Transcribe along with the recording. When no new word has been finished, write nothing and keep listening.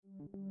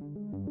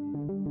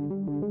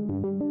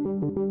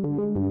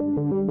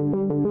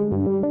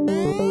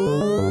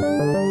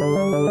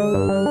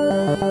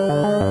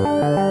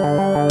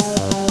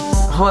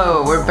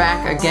we're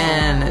back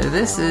again.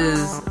 This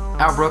is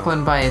Our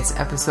Brooklyn Bites,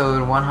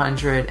 episode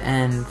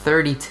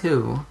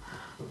 132.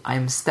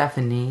 I'm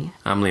Stephanie.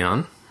 I'm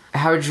Leon.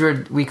 How was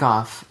your week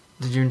off?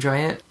 Did you enjoy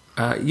it?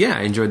 Yeah,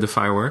 I enjoyed the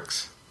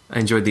fireworks. I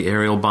enjoyed the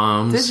aerial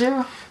bombs. Did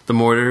you? The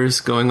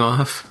mortars going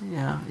off.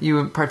 Yeah. You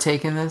would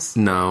partake in this?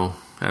 No,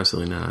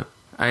 absolutely not.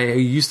 I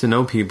used to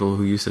know people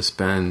who used to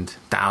spend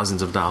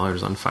thousands of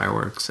dollars on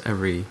fireworks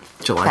every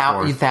July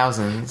 4th.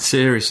 Thousands?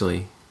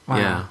 Seriously. Wow.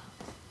 Yeah.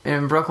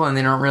 In Brooklyn,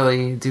 they don't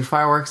really do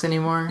fireworks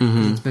anymore.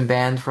 Mm-hmm. It's been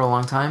banned for a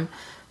long time.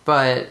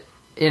 But,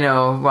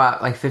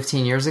 like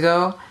 15 years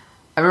ago,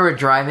 I remember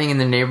driving in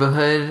the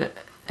neighborhood,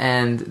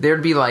 and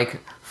there'd be,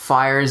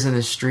 fires in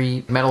the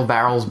street, metal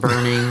barrels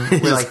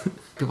burning, where,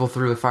 people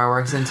threw the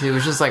fireworks into. It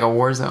was just like a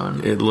war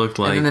zone. It looked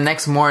like... And then the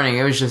next morning,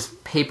 it was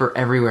just paper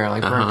everywhere,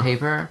 burnt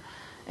paper.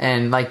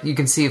 And, you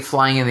can see it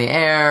flying in the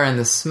air, and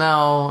the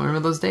smell.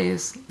 Remember those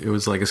days? It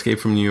was like Escape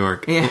from New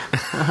York.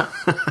 Yeah.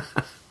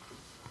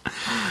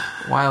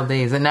 Wild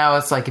days. And now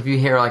it's if you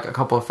hear a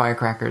couple of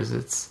firecrackers,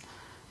 it's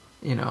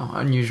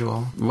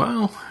unusual.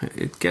 Well,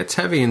 it gets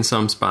heavy in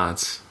some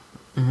spots,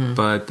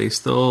 but they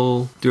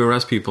still do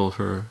arrest people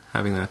for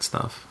having that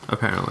stuff,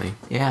 apparently.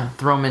 Yeah,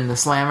 throw them in the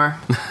slammer.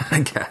 I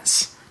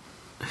guess.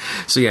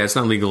 So yeah, it's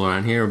not legal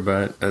around here,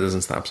 but that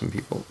doesn't stop some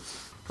people.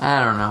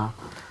 I don't know.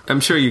 I'm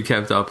sure you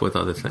kept up with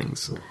other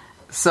things.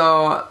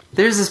 So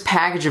there's this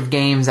package of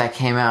games that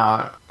came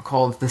out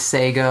called the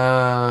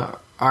Sega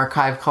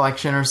Archive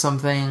Collection or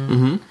something.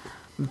 Mm-hmm.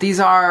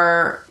 These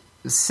are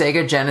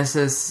Sega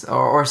Genesis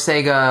or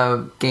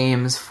Sega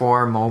games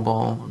for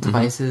mobile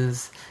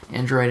devices,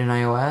 Android and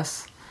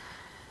iOS.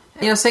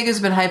 Sega's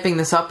been hyping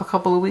this up a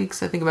couple of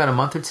weeks, I think about a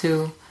month or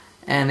two,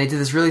 and they did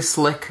this really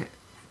slick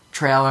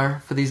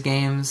trailer for these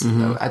games.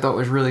 That I thought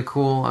was really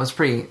cool. I was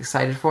pretty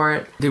excited for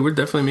it. They were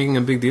definitely making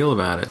a big deal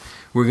about it.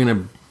 We're going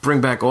to bring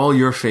back all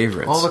your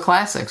favorites. All the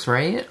classics,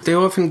 right? They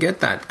often get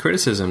that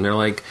criticism. They're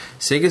like,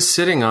 Sega's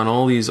sitting on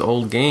all these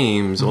old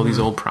games, all these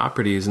old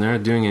properties, and they're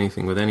not doing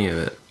anything with any of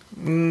it.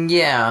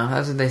 Yeah,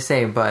 that's what they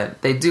say,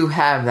 but they do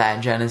have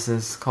that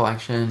Genesis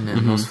collection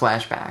and those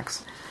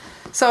flashbacks.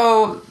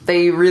 So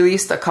they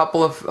released a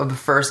couple of the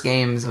first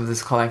games of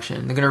this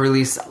collection. They're going to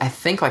release, I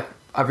think,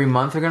 every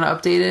month they're going to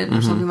update it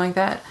or something like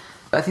that.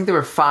 I think there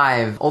were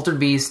 5. Altered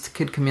Beast,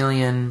 Kid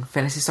Chameleon,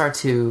 Phantasy Star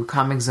 2,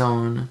 Comix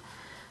Zone,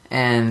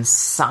 and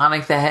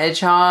Sonic the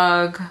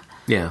Hedgehog.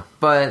 Yeah.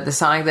 But the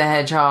Sonic the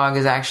Hedgehog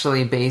is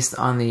actually based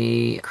on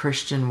the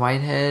Christian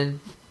Whitehead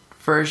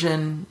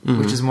version,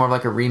 which is more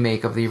like a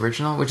remake of the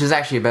original, which is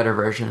actually a better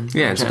version.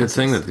 Yeah, it's a good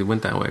thing that they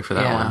went that way for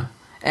that one.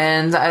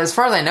 And as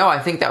far as I know, I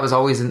think that was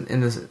always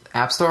in the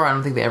App Store. I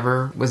don't think they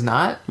ever was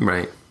not.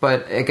 Right.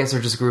 But I guess they're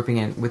just grouping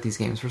it with these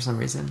games for some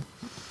reason.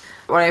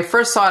 When I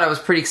first saw it, I was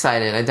pretty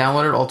excited. I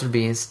downloaded Altered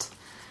Beast,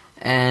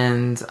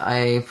 and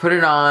I put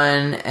it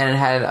on, and it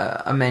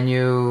had a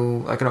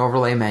menu, an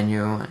overlay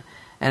menu.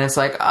 And it's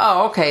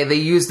oh, okay, they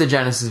used the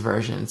Genesis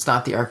version. It's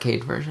not the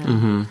arcade version.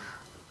 Mm-hmm.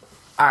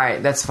 All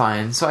right, that's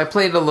fine. So I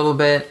played it a little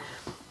bit.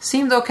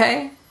 Seemed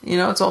okay.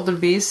 It's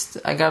Altered Beast.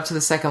 I got up to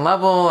the second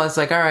level. I was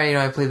all right,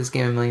 I played this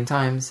game a million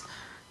times.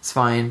 It's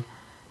fine.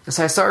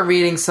 So I started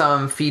reading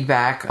some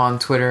feedback on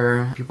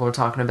Twitter. People were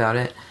talking about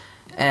it.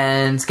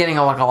 And it's getting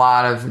a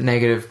lot of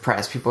negative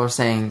press. People are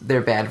saying they're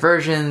bad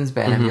versions,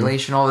 bad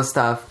emulation, all this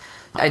stuff.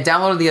 I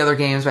downloaded the other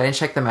games, but I didn't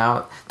check them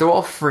out. They're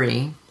all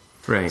free.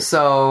 Right.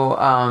 So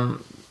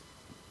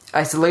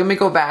I said, let me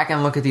go back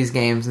and look at these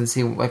games and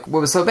see what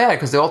was so bad,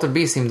 because the Altered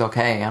Beast seemed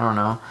okay. I don't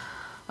know.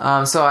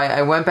 So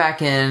I went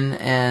back in,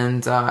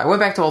 and I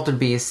went back to Altered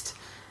Beast.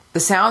 The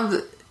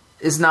sound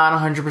is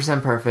not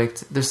 100%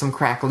 perfect. There's some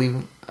crackly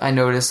I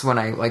noticed when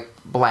I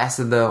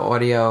blasted the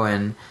audio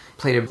and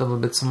played it a little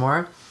bit some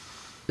more.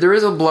 There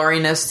is a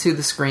blurriness to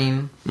the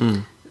screen.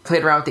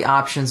 Played around with the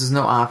options. There's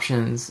no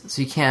options,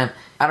 so you can't...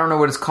 I don't know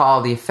what it's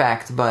called, the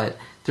effect, but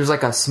there's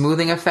a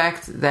smoothing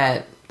effect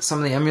that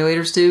some of the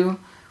emulators do,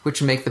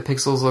 which make the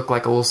pixels look a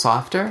little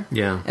softer.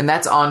 Yeah. And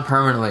that's on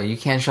permanently. You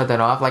can't shut that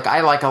off. I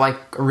like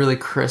a really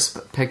crisp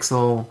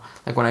pixel,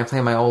 when I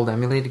play my old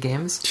emulated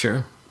games.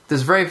 Sure.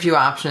 There's very few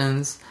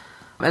options.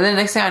 And then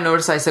the next thing I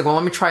noticed, I said, well,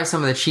 let me try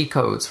some of the cheat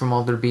codes from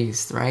Altered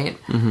Beast, right?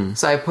 Mm-hmm.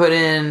 So I put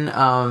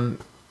in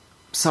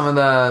some of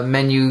the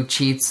menu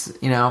cheats,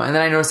 and then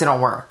I noticed they don't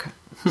work.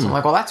 So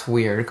I'm well, that's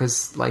weird,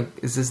 because,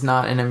 is this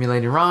not an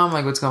emulated ROM?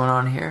 What's going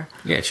on here?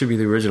 Yeah, it should be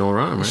the original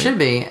ROM, right? It should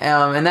be.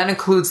 And that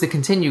includes the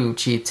continue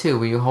cheat, too,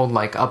 where you hold,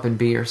 up and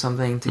B or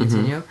something to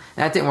continue. And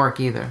that didn't work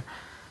either.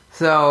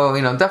 So,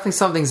 definitely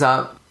something's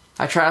up.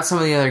 I tried out some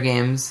of the other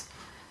games.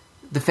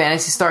 The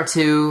Phantasy Star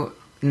 2,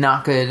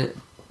 not good.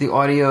 The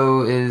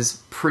audio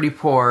is pretty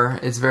poor.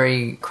 It's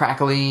very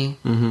crackly.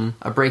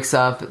 It breaks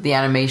up. The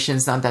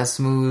animation's not that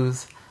smooth.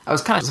 I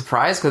was kind of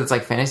surprised because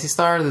it's Phantasy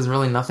Star. There's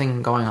really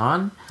nothing going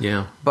on.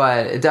 Yeah.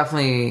 But it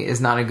definitely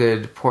is not a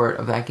good port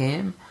of that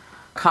game.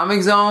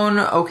 Comix Zone,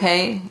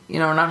 okay.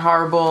 Not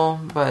horrible,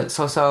 but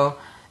so-so.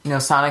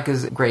 Sonic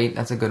is great.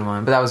 That's a good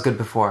one. But that was good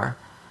before.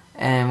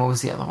 And what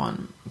was the other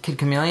one? Kid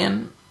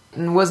Chameleon?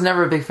 Was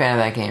never a big fan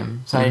of that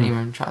game, so I didn't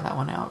even try that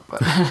one out.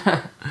 But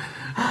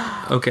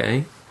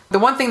Okay. the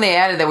one thing they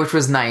added, which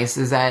was nice,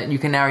 is that you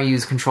can now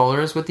use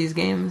controllers with these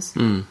games.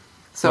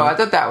 So I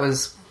thought that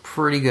was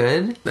pretty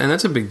good. And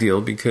that's a big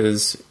deal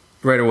because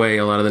right away,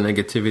 a lot of the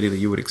negativity that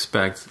you would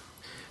expect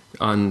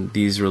on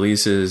these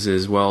releases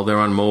is, well, they're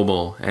on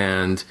mobile,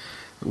 and,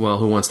 well,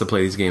 who wants to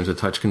play these games with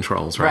touch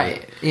controls, right?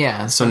 Right,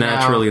 yeah. So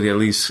naturally, they at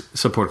least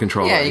support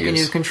controller Yeah, you can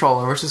use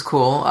controller, which is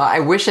cool. I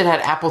wish it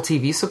had Apple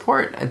TV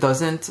support. It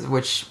doesn't,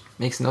 which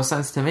makes no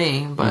sense to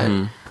me,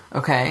 but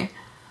okay.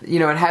 You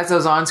know, it has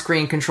those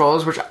on-screen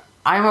controls, which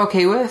I'm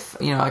okay with.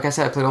 You know, like I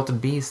said, I played Altered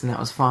Beast, and that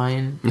was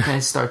fine.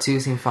 Phantasy Star 2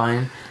 seemed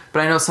fine. But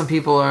I know some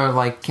people are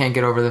like can't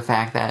get over the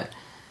fact that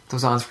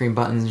those on-screen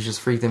buttons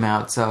just freak them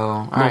out. So,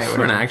 all right,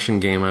 for an action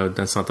game,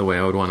 that's not the way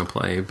I would want to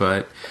play.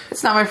 But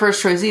it's not my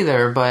first choice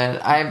either.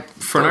 But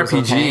for an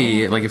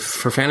RPG, like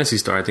for Phantasy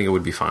Star, I think it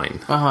would be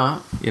fine.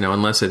 You know,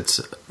 unless it's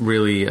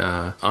really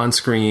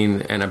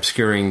on-screen and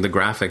obscuring the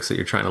graphics that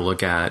you're trying to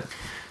look at.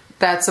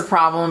 That's a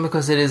problem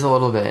because it is a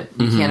little bit.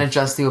 You can't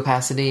adjust the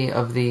opacity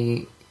of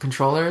the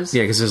controllers.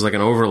 Yeah, because there's like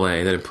an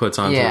overlay that it puts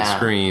onto the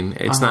screen.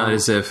 It's not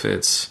as if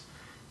it's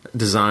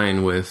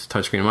designed with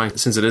touchscreen in mind,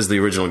 since it is the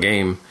original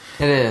game.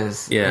 It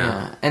is.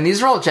 Yeah. And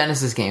these are all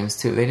Genesis games,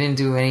 too. They didn't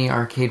do any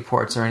arcade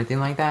ports or anything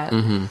like that.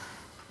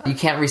 You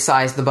can't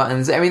resize the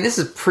buttons. I mean, this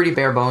is pretty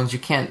bare bones. You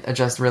can't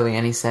adjust really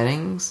any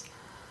settings.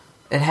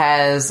 It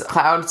has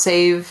cloud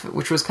save,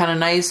 which was kind of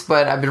nice,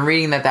 but I've been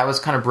reading that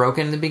was kind of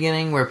broken in the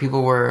beginning, where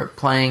people were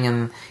playing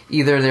and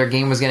either their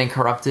game was getting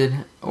corrupted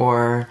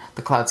or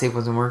the cloud save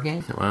wasn't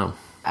working. Wow.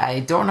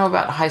 I don't know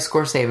about high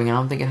score saving. I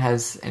don't think it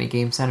has any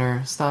Game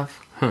Center stuff.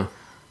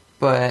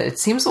 But it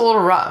seems a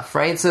little rough,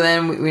 right? So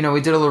then,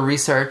 we did a little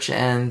research,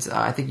 and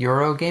I think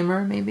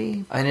Eurogamer,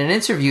 maybe, in an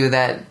interview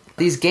that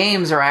these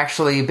games are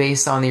actually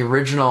based on the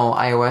original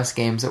iOS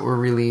games that were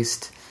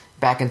released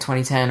back in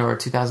 2010 or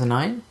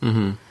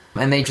 2009.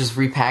 And they just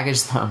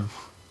repackaged them.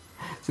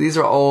 So these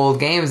are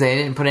old games. They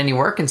didn't put any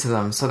work into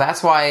them. So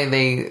that's why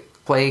they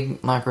play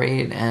not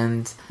great.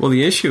 And well,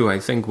 the issue, I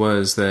think,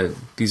 was that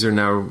these are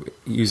now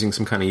using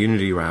some kind of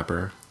Unity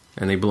wrapper,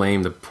 and they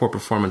blame the poor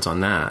performance on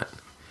that.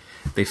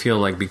 They feel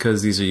like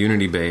because these are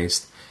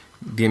Unity-based,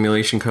 the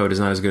emulation code is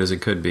not as good as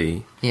it could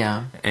be.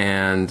 Yeah.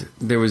 And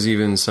there was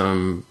even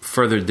some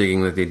further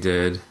digging that they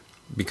did,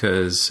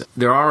 because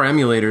there are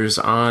emulators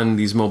on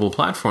these mobile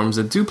platforms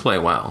that do play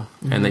well,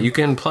 and that you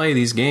can play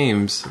these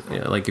games.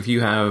 Like if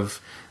you have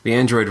the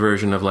Android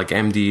version of like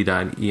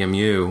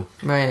md.emu,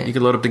 right, you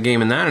can load up the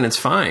game in that, and it's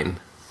fine.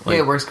 Like,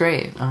 yeah, it works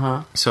great.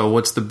 So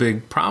what's the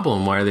big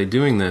problem? Why are they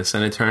doing this?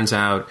 And it turns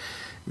out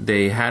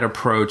they had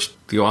approached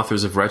the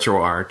authors of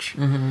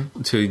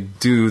RetroArch to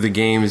do the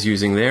games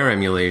using their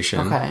emulation.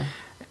 Okay.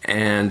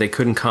 And they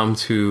couldn't come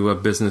to a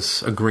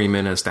business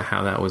agreement as to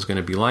how that was going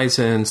to be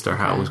licensed or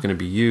how it was going to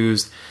be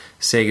used.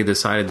 Sega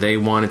decided they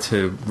wanted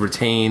to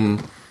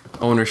retain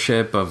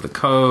ownership of the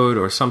code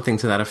or something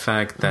to that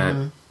effect,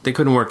 that they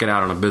couldn't work it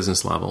out on a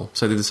business level.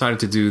 So they decided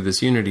to do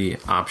this Unity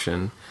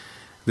option.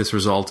 This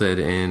resulted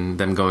in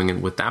them going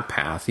in with that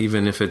path,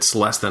 even if it's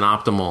less than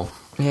optimal.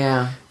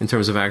 Yeah. In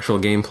terms of actual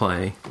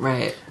gameplay.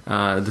 Right.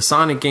 The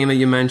Sonic game that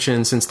you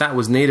mentioned, since that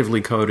was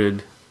natively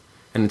coded,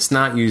 and it's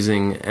not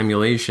using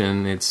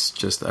emulation, it's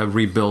just a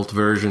rebuilt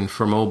version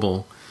for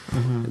mobile.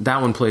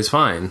 That one plays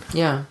fine.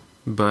 Yeah.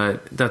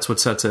 But that's what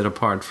sets it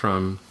apart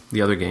from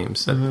the other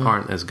games that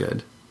aren't as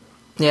good.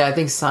 Yeah, I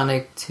think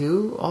Sonic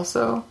 2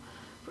 also.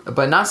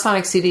 But not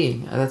Sonic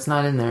CD. That's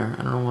not in there.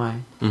 I don't know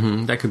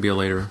why. That could be a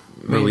later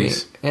Maybe.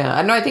 release. Yeah,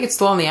 I know. I think it's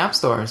still on the App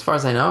Store. As far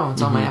as I know,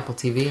 it's on my Apple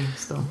TV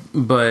still.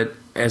 But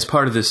as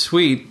part of this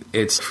suite,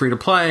 it's free to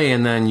play,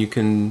 and then you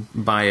can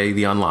buy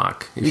the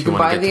unlock. If you can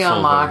wanna buy get the full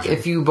unlock. version.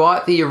 If you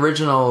bought the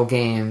original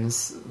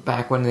games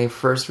back when they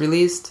first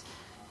released,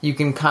 you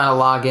can kind of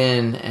log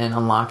in and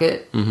unlock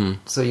it,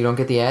 so you don't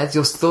get the ads.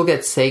 You'll still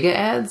get Sega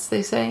ads,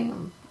 they say.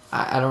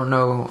 I don't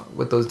know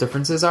what those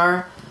differences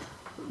are.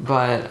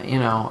 But,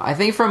 I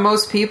think for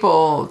most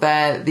people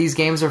that these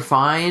games are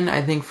fine.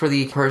 I think for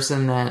the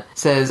person that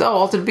says, oh,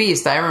 Altered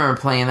Beast, I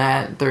remember playing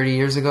that 30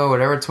 years ago,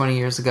 whatever, 20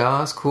 years ago,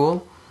 that's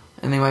cool.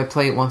 And they might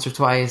play it once or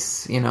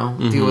twice,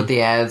 deal with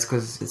the ads,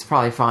 because it's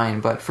probably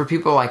fine. But for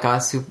people like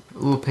us who are a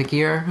little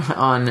pickier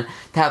on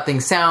how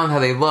things sound, how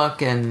they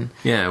look, and...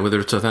 yeah, whether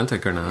it's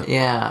authentic or not.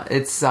 Yeah,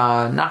 it's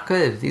not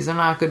good. These are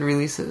not good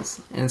releases.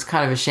 And it's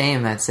kind of a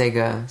shame that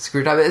Sega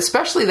screwed up,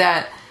 especially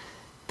that...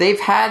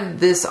 they've had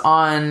this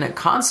on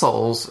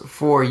consoles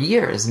for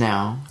years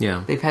now.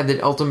 Yeah. They've had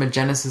the Ultimate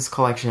Genesis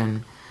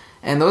collection.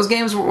 And those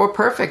games were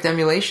perfect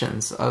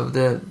emulations of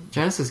the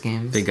Genesis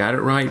games. They got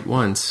it right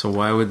once, so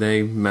why would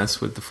they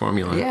mess with the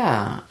formula?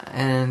 Yeah.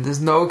 And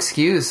there's no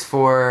excuse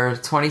for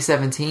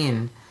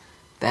 2017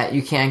 that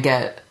you can't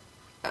get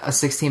a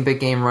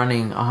 16-bit game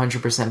running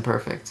 100%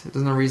 perfect.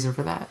 There's no reason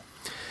for that.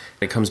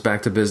 It comes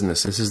back to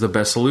business. This is the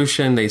best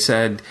solution. They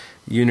said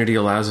Unity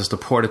allows us to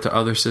port it to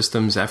other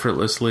systems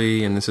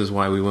effortlessly, and this is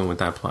why we went with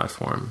that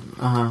platform.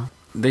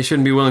 They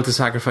shouldn't be willing to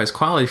sacrifice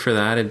quality for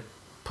that.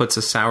 puts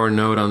a sour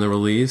note on the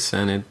release,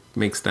 and it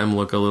makes them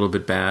look a little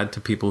bit bad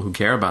to people who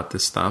care about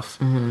this stuff.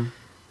 Mm-hmm.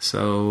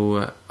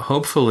 So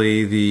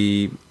hopefully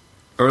the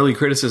early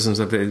criticisms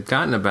that they've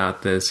gotten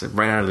about this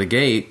right out of the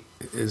gate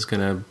is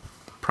going to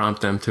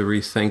prompt them to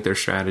rethink their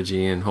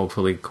strategy and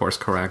hopefully course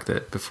correct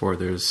it before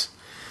there's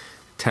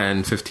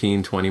 10,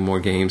 15, 20 more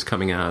games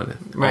coming out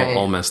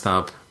all messed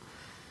up.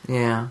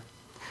 Yeah.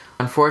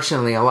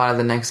 Unfortunately, a lot of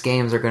the next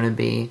games are going to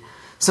be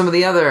some of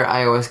the other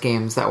iOS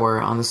games that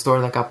were on the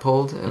store that got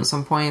pulled at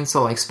some point.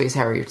 So like Space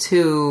Harrier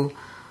 2,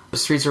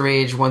 Streets of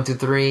Rage 1 through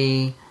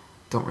 3.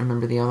 Don't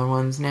remember the other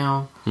ones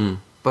now.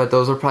 But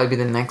those will probably be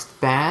the next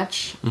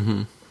batch.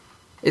 Mm-hmm.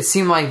 It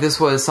seemed like this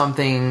was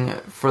something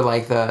for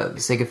like the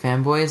Sega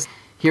fanboys.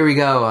 Here we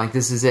go, like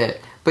this is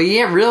it. But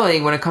yeah,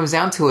 really, when it comes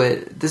down to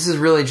it, this is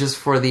really just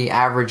for the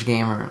average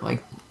gamer.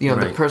 Like,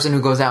 the person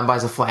who goes out and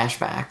buys a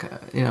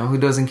flashback, who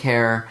doesn't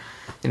care,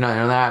 they're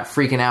not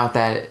freaking out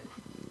that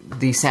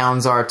the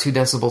sounds are 2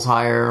 decibels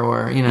higher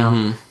or,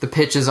 the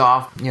pitch is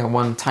off,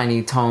 one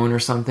tiny tone or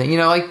something.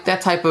 Like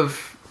that type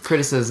of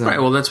criticism. Right,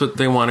 well, that's what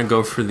they want to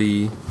go for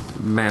the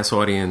mass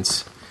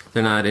audience.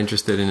 They're not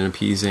interested in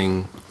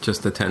appeasing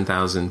just the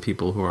 10,000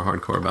 people who are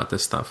hardcore about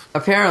this stuff.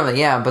 Apparently,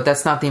 yeah, but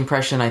that's not the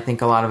impression I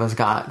think a lot of us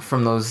got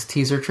from those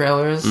teaser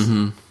trailers.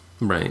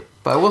 Mm-hmm. Right.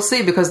 But we'll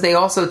see, because they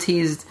also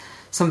teased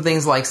some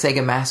things like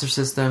Sega Master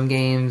System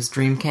games,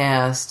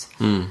 Dreamcast,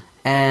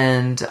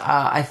 and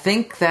I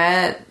think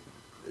that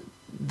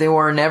there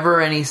were never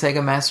any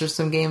Sega Master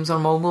System games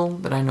on mobile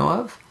that I know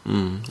of.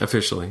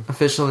 Officially.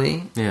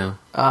 Yeah.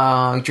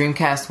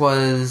 Dreamcast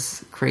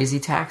was Crazy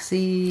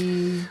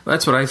Taxi.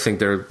 That's what I think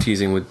they're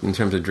teasing with in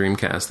terms of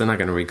Dreamcast. They're not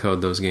going to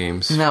recode those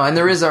games. No, and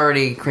there is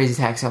already Crazy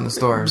Taxi on the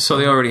store. So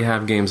they already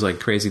have games like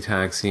Crazy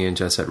Taxi and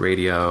Jet Set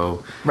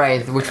Radio.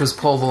 Right, which was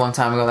pulled a long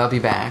time ago. They'll be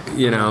back.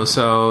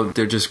 So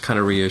they're just kind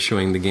of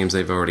reissuing the games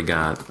they've already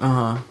got.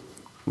 Uh-huh.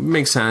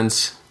 Makes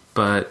sense,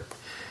 but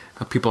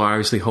people are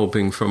obviously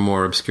hoping for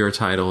more obscure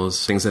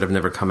titles, things that have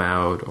never come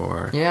out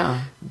or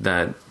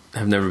that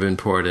have never been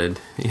ported,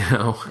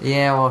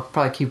 Yeah, well,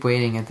 probably keep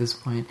waiting at this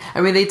point. I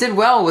mean, they did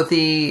well with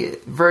the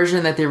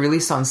version that they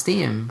released on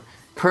Steam.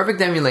 Perfect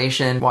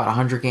emulation,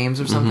 100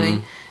 games or something?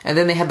 Mm-hmm. And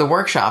then they had the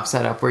workshop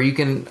set up where you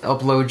can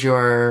upload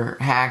your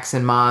hacks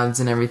and mods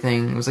and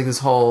everything. It was like this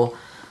whole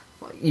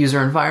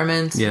user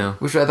environment,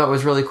 which I thought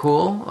was really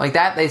cool. Like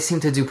that, they seem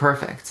to do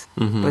perfect.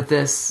 Mm-hmm. With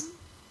this,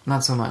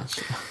 not so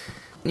much.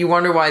 You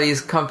wonder why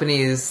these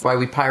companies, why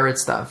we pirate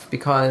stuff,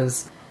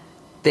 because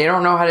they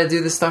don't know how to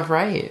do this stuff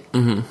right.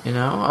 Mm-hmm.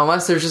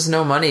 Unless there's just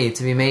no money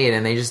to be made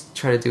and they just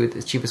try to do it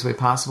the cheapest way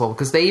possible.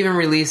 Because they even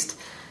released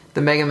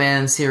the Mega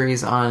Man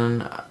series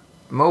on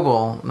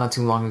mobile not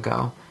too long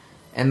ago.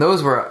 And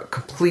those were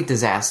complete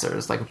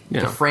disasters. Like,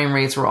 the frame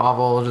rates were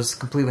awful, just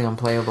completely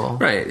unplayable.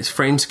 Right. It's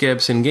frame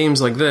skips in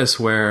games like this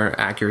where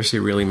accuracy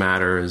really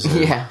matters.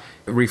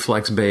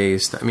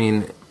 Reflex-based. I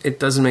mean, it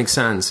doesn't make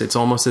sense. It's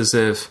almost as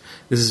if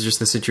this is just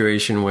a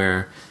situation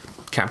where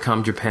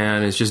Capcom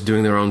Japan is just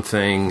doing their own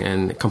thing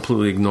and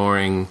completely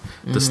ignoring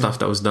the stuff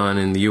that was done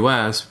in the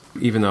US,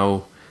 even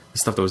though the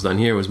stuff that was done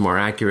here was more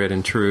accurate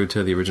and true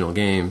to the original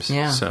games.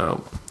 Yeah.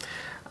 So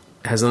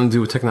it has nothing to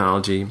do with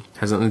technology,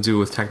 has nothing to do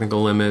with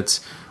technical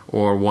limits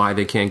or why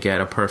they can't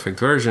get a perfect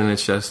version.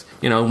 It's just,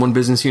 one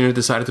business unit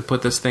decided to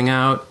put this thing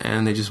out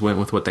and they just went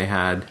with what they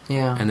had.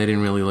 Yeah. And they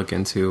didn't really look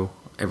into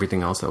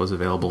everything else that was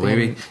available.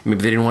 Maybe they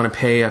didn't want to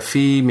pay a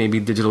fee. Maybe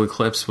Digital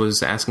Eclipse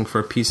was asking for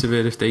a piece of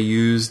it if they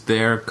used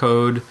their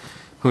code.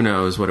 Who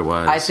knows what it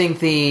was. I think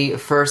the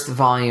first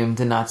volume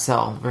did not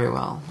sell very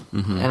well.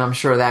 Mm-hmm. And I'm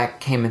sure that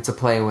came into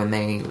play when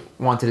they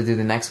wanted to do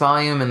the next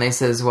volume. And they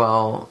says,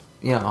 well,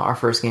 our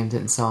first game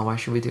didn't sell. Why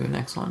should we do a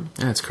next one?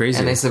 That's crazy.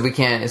 And they said, we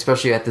can't,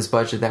 especially at this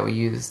budget that we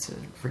used,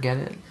 forget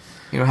it.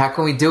 How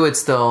can we do it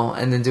still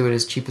and then do it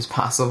as cheap as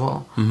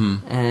possible?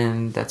 Mm-hmm.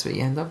 And that's what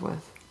you end up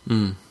with.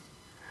 Mm.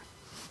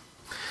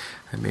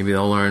 Maybe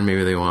they'll learn,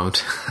 maybe they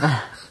won't.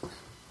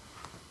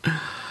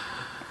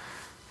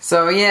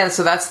 So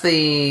that's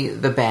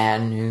the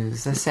bad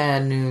news, the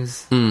sad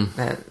news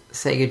that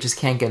Sega just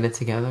can't get it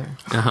together.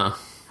 Uh-huh.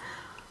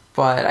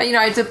 But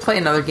I did play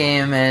another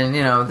game, and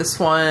this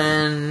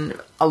one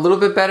a little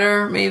bit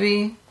better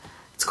maybe.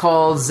 It's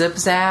called Zip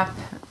Zap.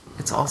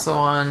 It's also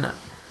on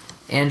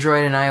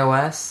Android and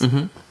iOS.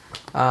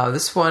 Mm-hmm.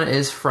 This one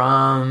is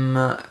from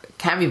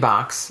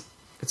Camibox.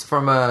 It's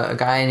from a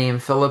guy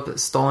named Philip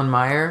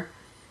Stollenmeyer.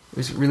 It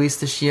was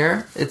released this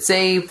year. It's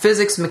a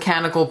physics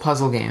mechanical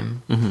puzzle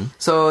game. Mm-hmm.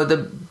 So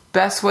the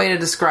best way to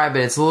describe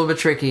it, it's a little bit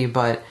tricky,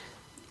 but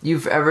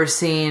you've ever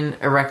seen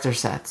erector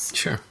sets?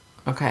 Sure.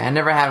 Okay, I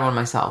never had one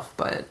myself,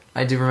 but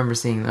I do remember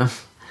seeing them.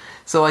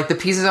 So like the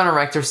pieces on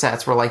erector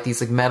sets were like these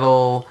like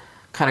metal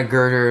kind of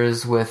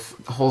girders with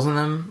holes in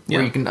them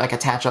where you can like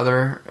attach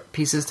other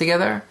pieces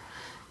together.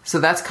 So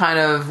that's kind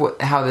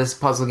of how this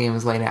puzzle game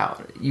is laid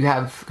out. You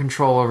have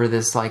control over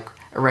this like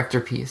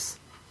erector piece.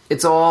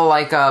 It's all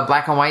like a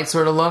black and white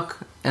sort of look,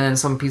 and then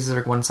some pieces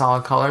are one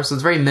solid color, so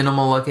it's very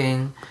minimal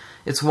looking.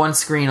 It's one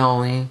screen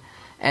only,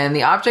 and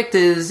the object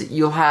is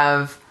you'll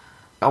have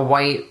a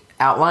white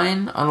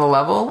outline on the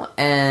level,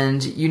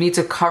 and you need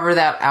to cover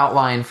that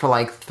outline for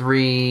like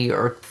 3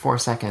 or 4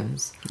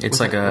 seconds. It's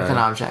with an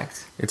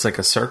object. It's like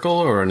a circle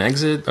or an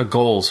exit, a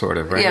goal sort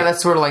of, right? Yeah,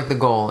 that's sort of like the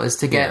goal, is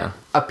to get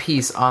a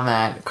piece on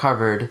that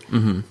covered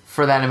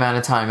for that amount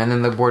of time, and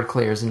then the board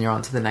clears and you're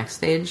on to the next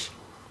stage.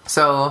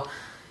 So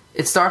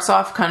it starts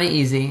off kind of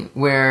easy,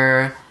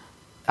 where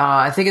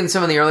I think in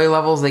some of the early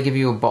levels they give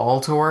you a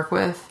ball to work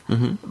with,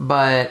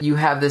 but you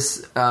have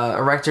this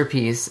erector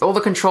piece. All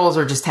the controls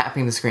are just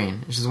tapping the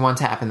screen. It's just one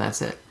tap and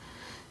that's it.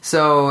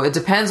 So it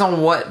depends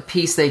on what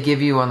piece they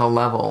give you on the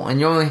level, and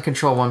you only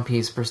control one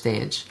piece per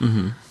stage.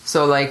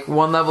 So like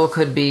one level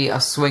could be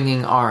a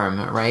swinging arm,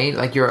 right?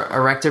 Like your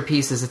erector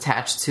piece is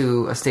attached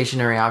to a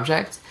stationary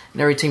object,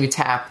 and every time you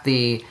tap,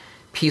 the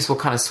piece will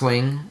kind of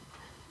swing.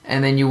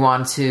 And then you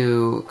want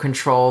to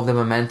control the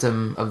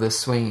momentum of the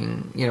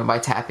swinging, by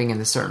tapping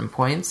into certain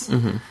points.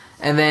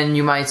 And then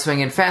you might swing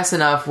it fast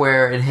enough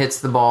where it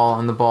hits the ball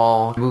and the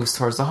ball moves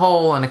towards the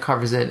hole and it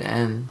covers it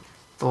and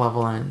the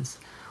level ends.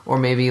 Or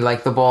maybe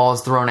like the ball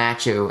is thrown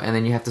at you and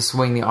then you have to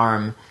swing the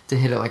arm to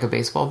hit it like a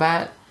baseball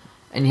bat.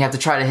 And you have to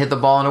try to hit the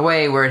ball in a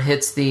way where it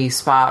hits the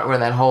spot where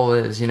that hole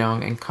is,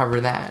 and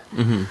cover that.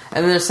 And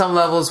then there's some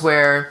levels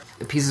where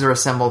the pieces are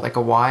assembled like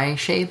a Y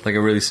shape. Like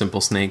a really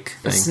simple snake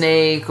thing. A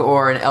snake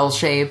or an L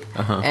shape.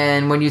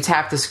 And when you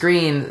tap the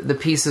screen, the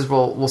pieces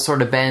will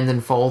sort of bend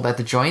and fold at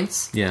the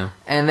joints. Yeah.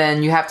 And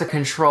then you have to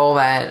control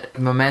that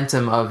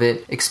momentum of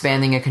it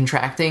expanding and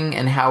contracting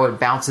and how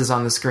it bounces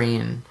on the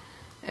screen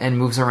and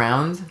moves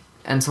around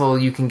until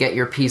you can get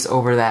your piece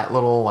over that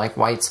little like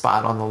white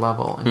spot on the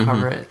level and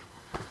cover it.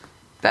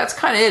 That's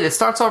kind of it. It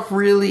starts off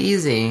really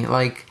easy.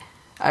 Like,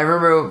 I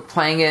remember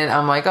playing it,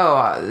 I'm like,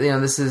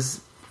 this is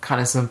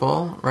kind of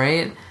simple,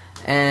 right?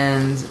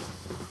 And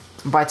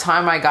by the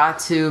time I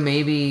got to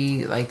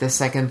maybe like the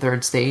second,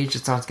 third stage, it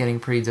starts getting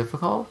pretty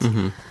difficult.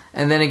 And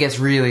then it gets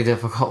really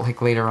difficult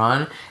like later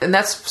on. And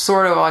that's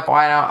sort of like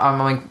why I'm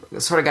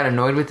like sort of got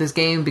annoyed with this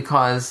game,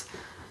 because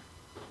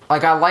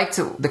like I liked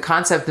the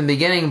concept in the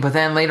beginning, but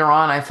then later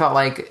on I felt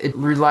like it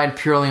relied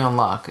purely on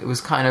luck. It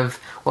was kind of,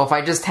 well, if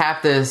I just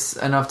tap this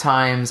enough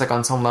times, like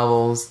on some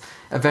levels,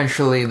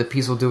 eventually the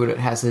piece will do what it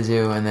has to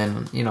do, and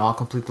then, I'll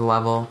complete the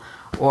level.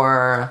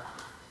 Or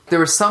there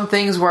were some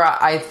things where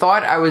I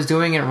thought I was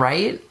doing it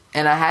right,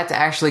 and I had to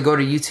actually go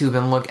to YouTube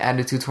and look at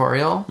a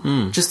tutorial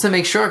just to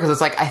make sure, because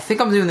it's like, I think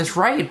I'm doing this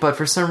right, but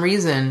for some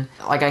reason,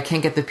 like, I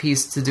can't get the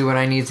piece to do what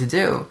I need to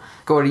do.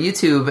 Go to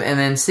YouTube and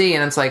then see,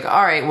 and it's like,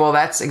 all right, well,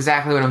 that's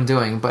exactly what I'm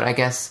doing, but I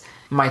guess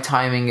my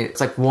timing, it's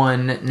like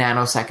 1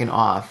 nanosecond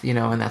off,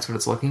 and that's what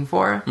it's looking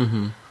for.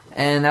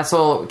 And that's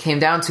all it came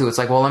down to. It's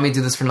like, well, let me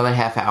do this for another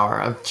half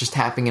hour of just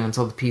tapping it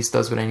until the piece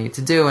does what I need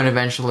to do, and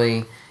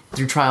eventually,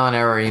 through trial and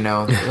error,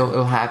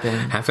 it'll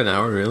happen. Half an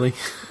hour, really?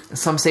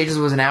 Some stages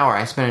was an hour.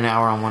 I spent an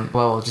hour on one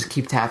level, just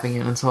keep tapping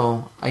it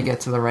until I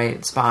get to the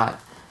right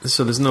spot.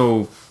 So there's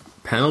no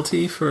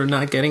penalty for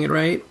not getting it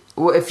right?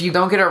 Well, if you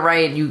don't get it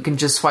right, you can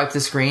just swipe the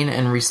screen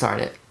and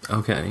restart it.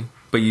 Okay.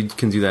 But you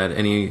can do that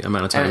any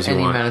amount of times you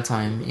want? Any amount of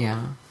time,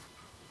 yeah.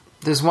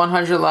 There's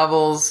 100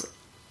 levels,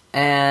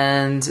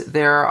 and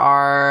there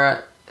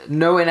are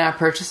no in-app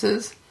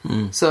purchases.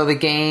 So the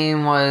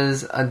game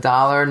was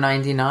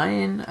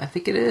 $1.99, I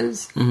think it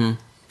is.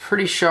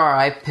 Pretty sure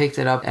I picked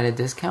it up at a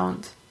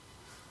discount.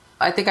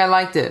 I think I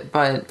liked it,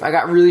 but I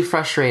got really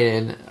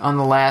frustrated on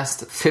the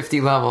last 50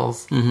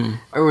 levels.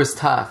 It was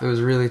tough. It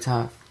was really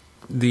tough.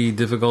 The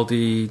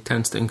difficulty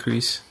tends to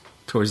increase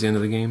towards the end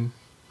of the game?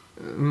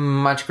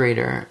 Much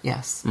greater,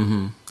 yes.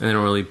 And they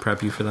don't really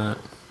prep you for that?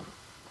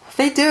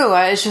 They do.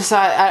 It's just,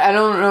 I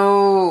don't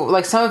know,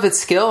 like some of it's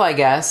skill, I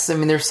guess. I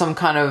mean, there's some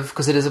kind of,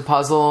 because it is a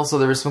puzzle, so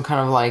there's some kind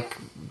of like,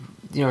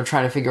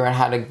 trying to figure out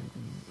how to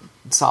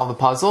solve the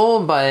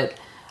puzzle, but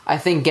I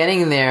think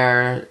getting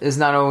there is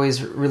not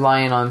always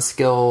relying on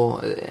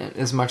skill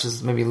as much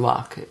as maybe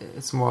luck.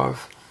 It's more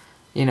of,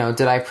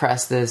 did I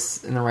press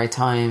this in the right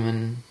time?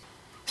 And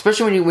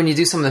especially when you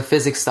do some of the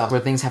physics stuff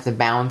where things have to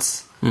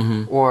bounce,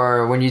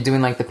 or when you're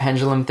doing like the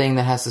pendulum thing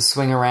that has to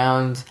swing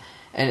around,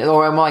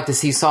 or more like the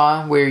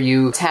seesaw where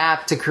you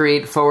tap to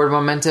create forward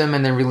momentum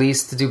and then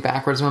release to do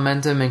backwards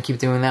momentum and keep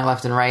doing that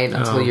left and right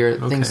until your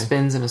thing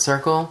spins in a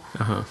circle.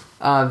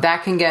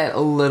 That can get a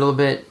little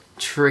bit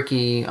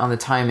tricky on the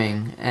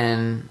timing,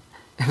 and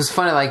it was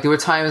funny, like there were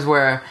times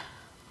where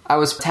I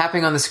was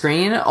tapping on the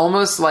screen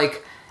almost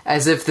like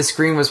as if the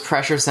screen was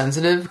pressure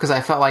sensitive, because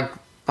I felt like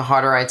the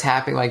harder I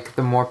tap it, like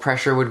the more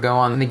pressure would go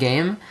on in the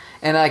game.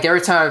 And like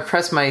every time I would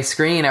press my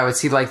screen, I would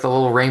see like the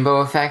little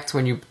rainbow effect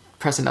when you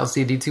press an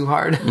LCD too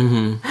hard.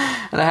 And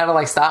I had to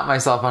like stop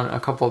myself on a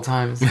couple of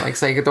times, like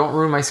say, don't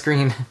ruin my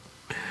screen.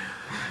 You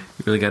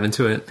really got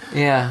into it.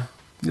 Yeah.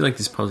 You like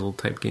these puzzle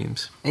type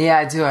games? Yeah,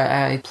 I do.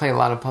 I play a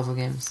lot of puzzle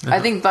games. I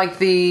think like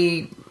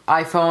the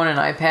iPhone and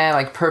iPad,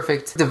 like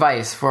perfect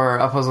device for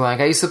a puzzle.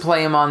 Like I used to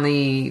play them on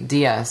the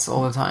DS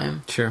all the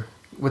time. Sure.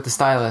 With the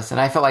stylus,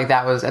 and I felt like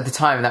that was, at the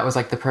time, that was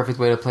like the perfect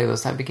way to play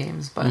those type of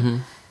games. But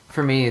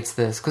for me, it's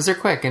this, because they're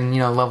quick and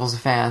levels are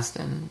fast,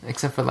 and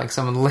except for like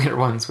some of the later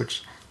ones,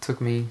 which took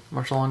me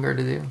much longer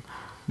to do.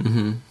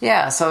 Mm-hmm.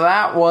 Yeah, so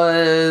that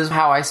was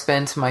how I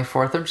spent my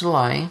 4th of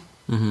July.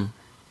 Mm-hmm.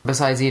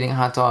 Besides eating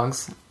hot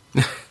dogs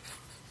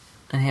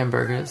and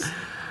hamburgers.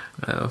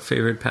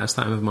 Favorite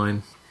pastime of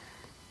mine.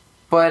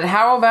 But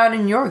how about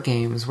in your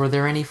games? Were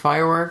there any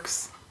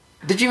fireworks?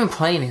 Did you even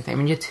play anything? I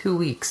mean, you had 2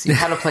 weeks. You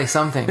had to play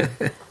something,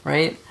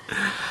 right?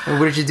 And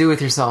what did you do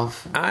with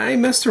yourself? I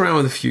messed around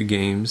with a few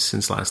games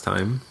since last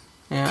time.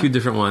 Yeah. A few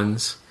different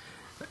ones.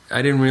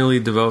 I didn't really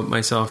devote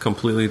myself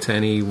completely to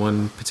any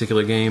one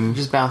particular game.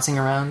 Just bouncing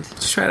around?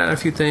 Just tried out a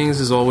few things.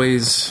 As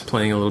always,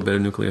 playing a little bit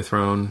of Nuclear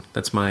Throne.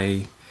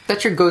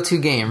 That's your go-to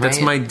game, right?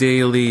 That's my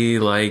daily,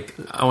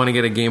 I want to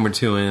get a game or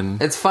two in.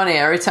 It's funny,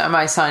 every time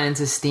I sign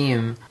into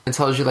Steam, it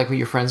tells you, what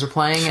your friends are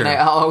playing, Sure. and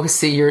I'll always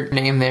see your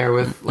name there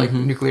with,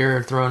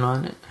 Nuclear Throne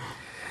on it.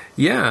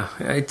 Yeah,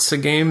 it's a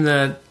game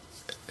that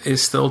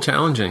is still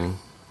challenging.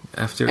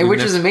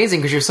 Which is amazing,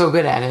 because you're so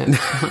good at it.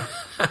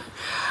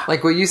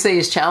 What you say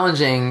is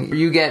challenging,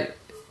 you get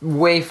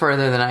way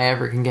further than I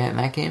ever can get in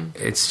that game.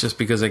 It's just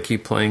because I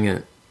keep playing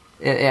it.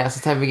 Yeah, it's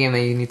the type of game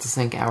that you need to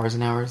sink hours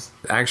and hours.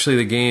 Actually,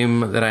 the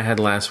game that I had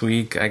last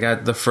week, I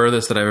got the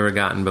furthest that I've ever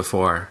gotten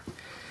before.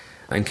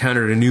 I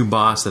encountered a new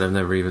boss that I've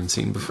never even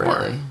seen before.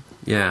 Really?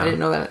 Yeah. I didn't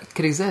know that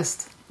could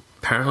exist.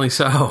 Apparently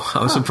so.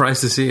 I was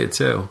surprised to see it,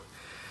 too.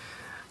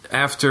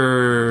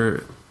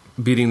 After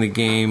beating the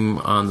game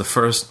on the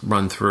first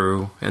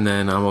run-through, and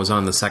then I was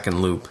on the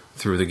second loop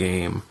through the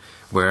game,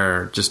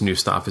 where just new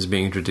stuff is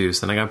being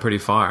introduced, and I got pretty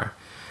far.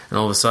 And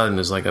all of a sudden,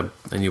 there's a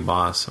new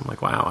boss. I'm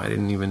like, wow, I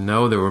didn't even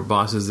know there were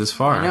bosses this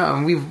far. I know,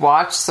 and we've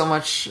watched so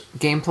much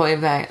gameplay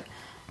of that,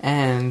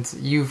 and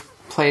you've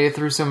played it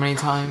through so many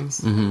times.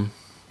 Mm-hmm.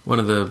 One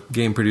of the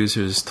game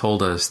producers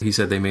told us, he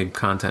said they made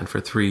content for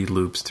 3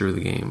 loops through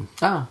the game.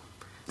 Oh.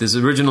 There's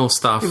original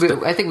stuff.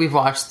 I think we've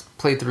watched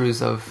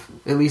playthroughs of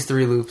at least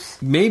 3 loops.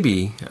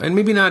 Maybe, and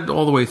maybe not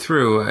all the way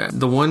through.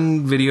 The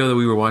one video that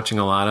we were watching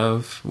a lot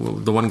of,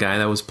 the one guy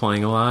that was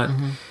playing a lot,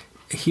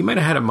 he might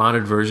have had a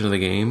modded version of the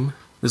game.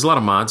 There's a lot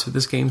of mods for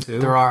this game, too.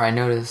 There are, I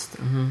noticed.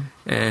 Mm-hmm.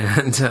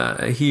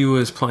 And he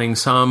was playing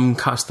some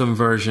custom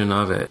version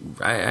of it.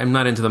 I'm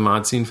not into the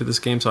mod scene for this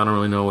game, so I don't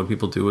really know what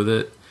people do with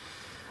it.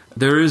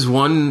 There is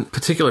one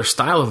particular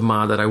style of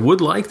mod that I would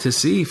like to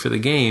see for the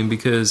game,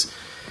 because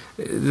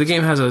the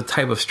game has a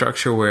type of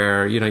structure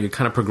where, you're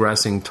kind of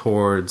progressing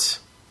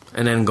towards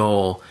an end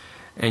goal,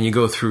 and you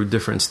go through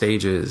different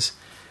stages.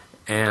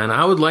 And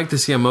I would like to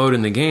see a mode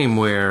in the game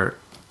where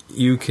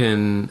you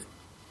can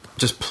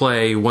just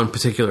play one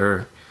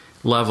particular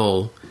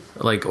level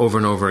over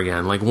and over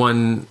again,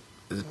 one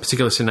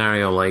particular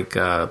scenario,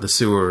 the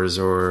sewers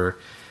or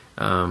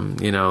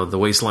the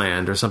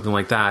wasteland or something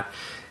like that.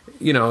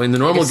 In the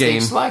normal game,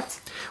 select?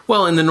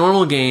 Well, in the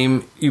normal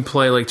game, you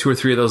play 2 or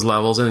 3 of those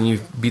levels, and then you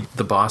beat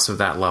the boss of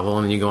that level,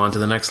 and then you go on to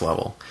the next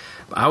level.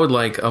 I would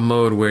like a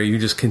mode where you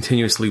just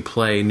continuously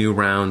play new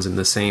rounds in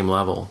the same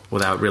level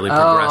without really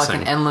progressing. Oh,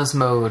 like an endless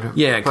mode.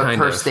 Yeah, but kind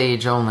per of.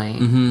 stage only.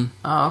 Mm-hmm.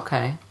 Oh,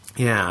 okay.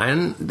 Yeah,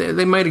 and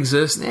they might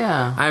exist.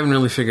 Yeah. I haven't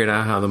really figured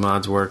out how the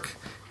mods work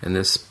in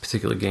this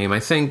particular game. I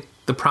think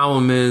the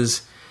problem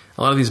is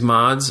a lot of these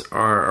mods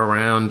are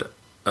around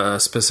a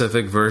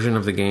specific version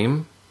of the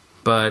game,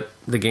 but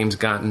the game's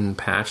gotten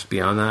patched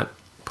beyond that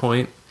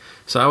point.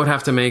 So I would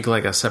have to make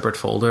a separate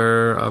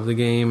folder of the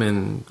game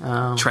and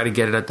try to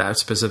get it at that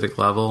specific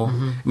level.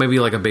 Mm-hmm. Maybe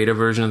a beta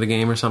version of the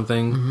game or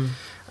something. Mm-hmm.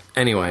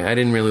 Anyway, I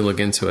didn't really look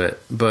into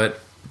it, but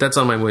that's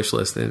on my wish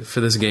list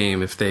for this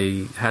game. If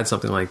they had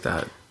something like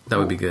that, that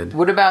would be good.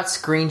 What about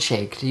screen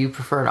shake? Do you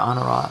prefer it on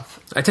or off?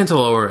 I tend to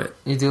lower it.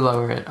 You do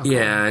lower it? Okay.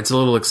 Yeah, it's a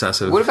little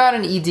excessive. What about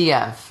an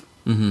EDF?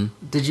 Mm-hmm.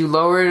 Did you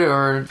lower it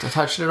or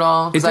touch it at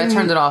all? Because I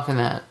turned it off in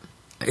that.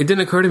 It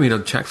didn't occur to me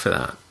to check for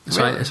that.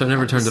 So, really? I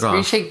never turned it off.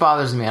 Screen shake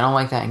bothers me. I don't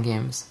like that in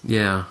games.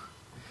 Yeah.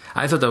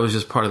 I thought that was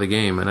just part of the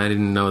game, and I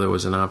didn't know there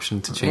was an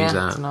option to change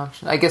that. It's an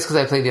option. I guess because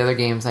I played the other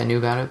games, I knew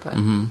about it, but...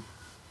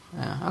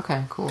 Yeah,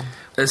 okay, cool.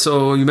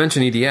 So you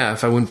mentioned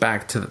EDF. I went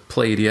back to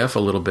play EDF a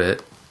little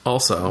bit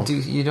also.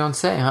 You don't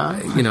say, huh?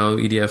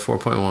 EDF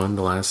 4.1,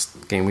 the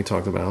last game we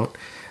talked about.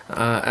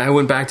 I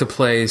went back to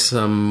play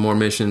some more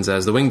missions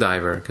as the Wing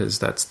Diver, because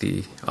that's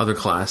the other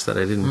class that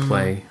I didn't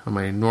play on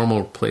my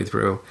normal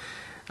playthrough.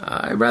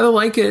 I rather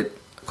like it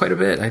quite a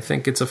bit. I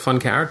think it's a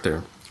fun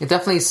character. It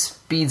definitely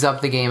speeds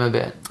up the game a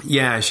bit.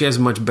 Yeah, she has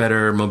much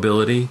better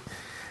mobility,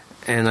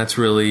 and that's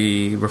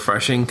really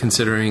refreshing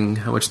considering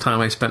how much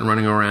time I spent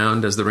running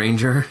around as the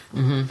Ranger.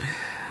 Mm-hmm.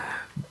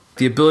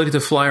 The ability to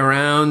fly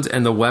around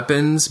and the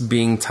weapons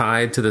being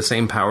tied to the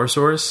same power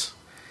source,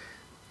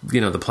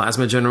 the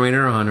plasma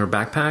generator on her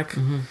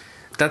backpack,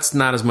 that's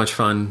not as much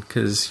fun,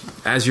 because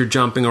as you're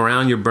jumping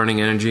around, you're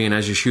burning energy, and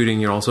as you're shooting,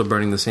 you're also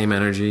burning the same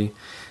energy.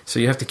 So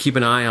you have to keep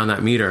an eye on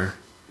that meter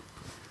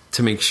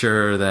to make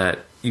sure that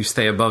you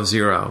stay above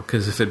 0,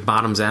 because if it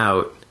bottoms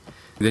out,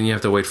 then you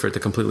have to wait for it to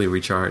completely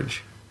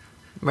recharge.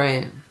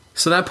 Right.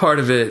 So that part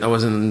of it I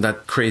wasn't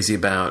that crazy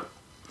about,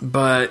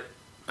 but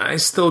I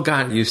still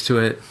got used to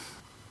it.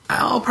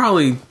 I'll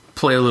probably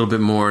play a little bit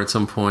more at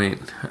some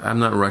point. I'm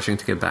not rushing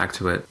to get back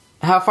to it.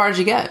 How far did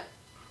you get?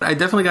 I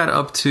definitely got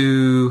up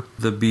to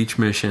the beach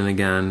mission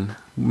again,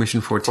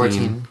 mission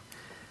 14.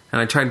 And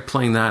I tried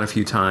playing that a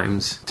few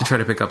times to try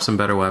to pick up some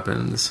better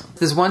weapons.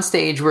 There's one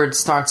stage where it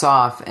starts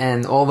off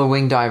and all the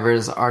wing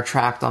divers are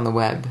trapped on the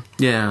web.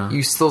 Yeah.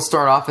 You still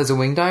start off as a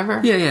wing diver?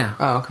 Yeah.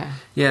 Oh, okay.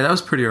 Yeah, that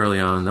was pretty early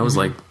on. That was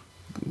like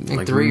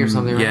 3 or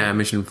something, right? Yeah,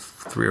 mission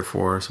 3 or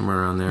 4, somewhere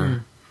around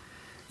there.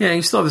 Yeah,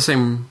 you still have the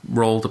same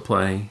role to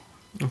play.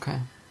 Okay.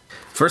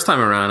 First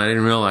time around, I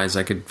didn't realize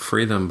I could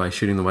free them by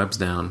shooting the webs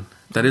down.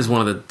 That is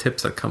one of the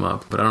tips that come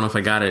up, but I don't know if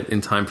I got it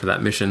in time for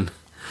that mission.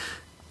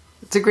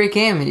 It's a great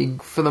game.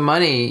 For the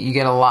money, you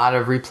get a lot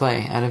of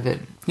replay out of it.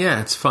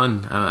 Yeah, it's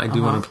fun. I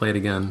do want to play it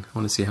again. I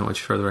want to see how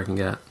much further I can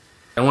get.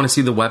 I want to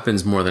see the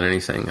weapons more than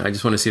anything. I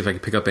just want to see if I can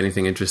pick up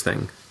anything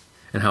interesting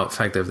and how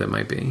effective that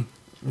might be.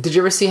 Did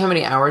you ever see how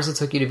many hours it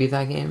took you to beat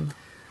that game?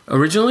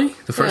 Originally?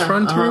 The first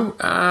run through?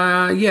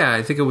 Yeah,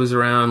 I think it was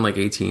around like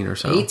 18 or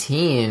so.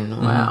 18?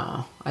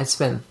 Wow. I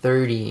spent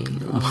 30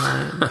 on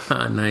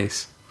that.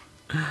 Nice.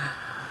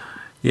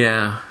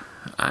 Yeah.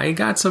 I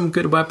got some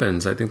good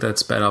weapons. I think that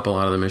sped up a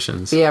lot of the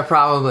missions. Yeah,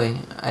 probably.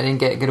 I didn't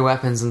get good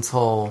weapons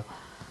until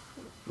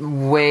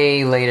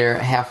way later,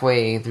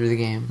 halfway through the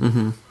game.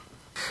 Mm-hmm.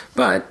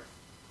 But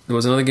there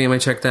was another game I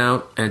checked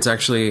out, and it's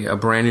actually a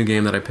brand new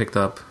game that I picked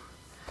up.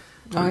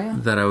 Oh, yeah?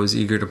 That I was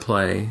eager to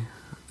play.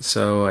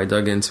 So I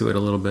dug into it a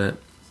little bit.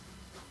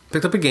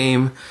 Picked up a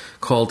game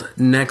called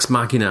Nex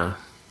Machina.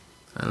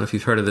 I don't know if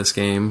you've heard of this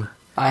game.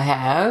 I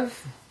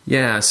have.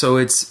 Yeah, so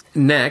it's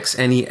Nex,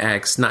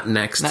 N-E-X, not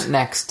next. Not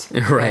next.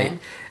 Right. Okay.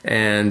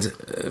 And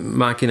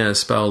Machina is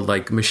spelled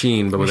like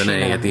machine, but with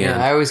Machina. an A at the end.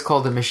 I always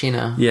called it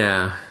Machina.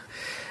 Yeah.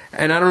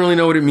 And I don't really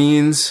know what it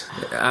means.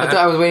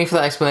 I was waiting for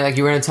that explanation. Like,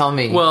 you were going to tell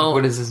me. Well, like,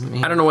 what does this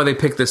mean? I don't know why they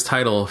picked this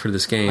title for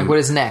this game. Like, what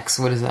is Nex?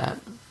 What is that?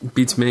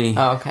 Beats me.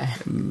 Oh, okay.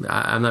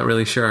 I'm not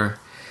really sure.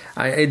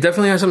 It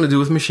definitely has something to do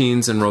with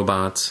machines and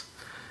robots.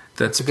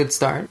 That's a good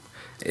start.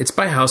 It's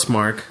by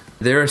Housemarque.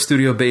 They're a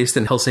studio based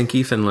in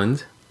Helsinki,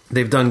 Finland.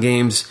 They've done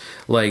games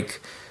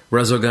like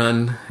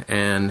Resogun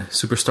and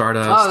Super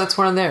Stardust. Oh, that's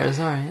one of theirs.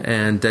 All right.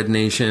 And Dead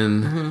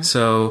Nation. Mm-hmm.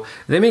 So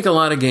they make a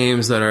lot of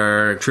games that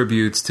are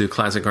tributes to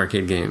classic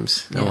arcade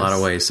games in a lot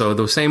of ways. So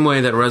the same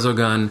way that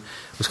Resogun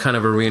was kind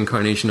of a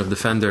reincarnation of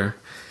Defender,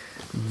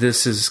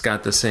 this has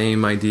got the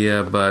same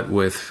idea but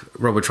with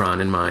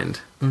Robotron in mind.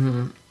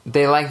 Mm-hmm.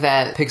 They like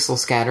that pixel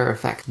scatter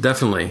effect.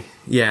 Definitely.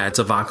 Yeah, it's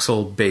a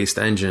voxel-based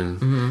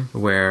engine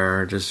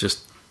where there's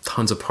just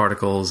tons of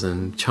particles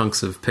and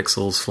chunks of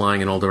pixels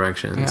flying in all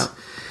directions. Yeah.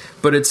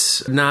 But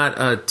it's not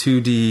a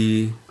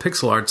 2D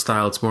pixel art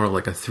style. It's more of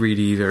like a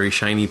 3D, very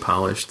shiny,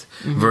 polished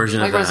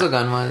version of that. Like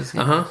Resogun was.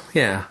 Yeah.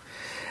 Yeah.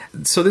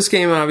 So this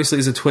game obviously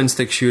is a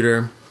twin-stick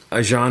shooter,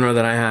 a genre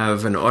that I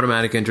have an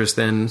automatic interest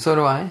in. So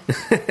do I.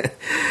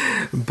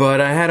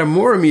 But I had a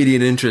more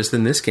immediate interest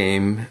in this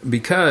game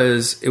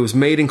because it was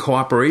made in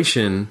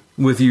cooperation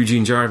with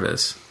Eugene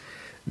Jarvis,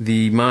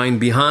 the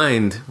mind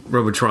behind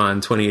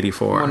Robotron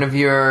 2084. One of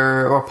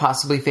your, or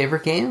possibly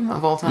favorite game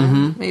of all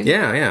time, maybe?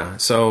 Yeah.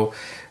 So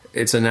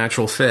it's a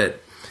natural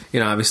fit. You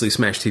know, obviously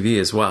Smash TV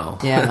as well.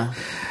 Yeah.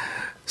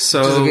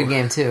 So, which is a good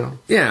game too.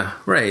 Yeah,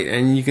 right.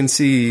 And you can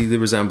see the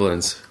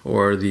resemblance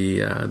or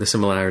the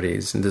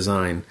similarities in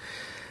design.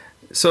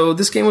 So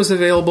this game was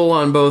available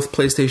on both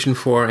PlayStation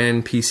 4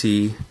 and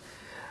PC.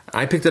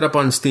 I picked it up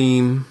on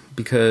Steam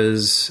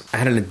because I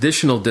had an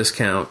additional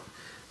discount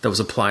that was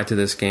applied to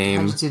this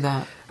game. How'd you do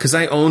that? Because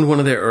I owned one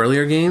of their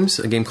earlier games,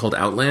 a game called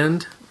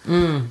Outland.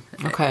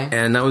 Okay.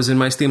 And that was in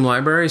my Steam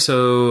library,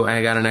 so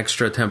I got an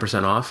extra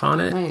 10% off on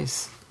it.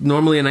 Nice.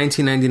 Normally a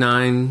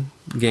 $19.99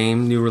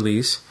 game, new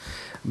release.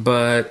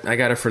 But I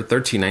got it for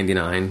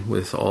 $13.99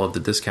 with all of the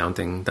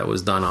discounting that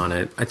was done on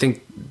it. I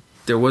think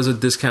there was a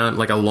discount,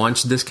 like a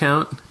launch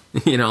discount,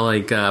 you know,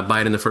 like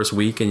buy it in the first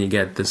week and you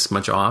get this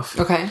much off.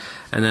 Okay.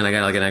 And then I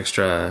got like an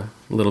extra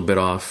little bit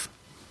off.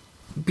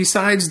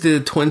 Besides the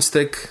twin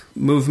stick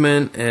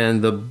movement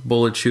and the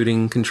bullet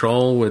shooting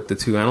control with the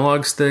 2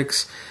 analog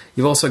sticks,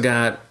 you've also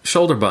got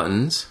shoulder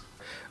buttons.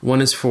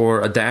 One is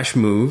for a dash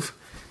move,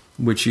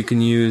 which you can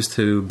use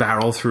to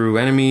barrel through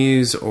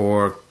enemies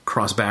or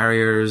cross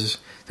barriers,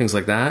 things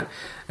like that.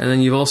 And then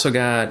you've also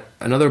got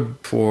another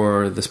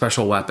for the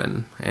special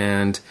weapon.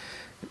 And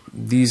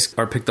these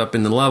are picked up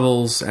in the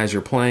levels as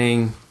you're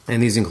playing.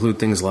 And these include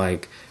things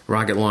like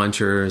rocket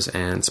launchers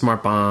and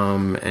smart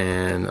bomb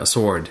and a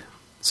sword.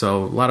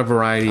 So a lot of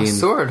variety. A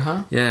sword,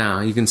 huh?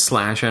 Yeah, you can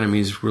slash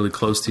enemies really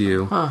close to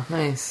you. Huh,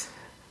 nice.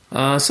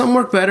 Some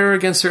work better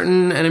against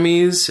certain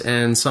enemies,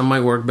 and some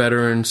might work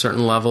better in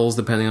certain levels,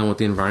 depending on what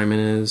the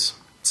environment is.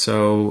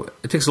 So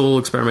it takes a little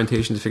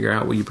experimentation to figure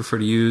out what you prefer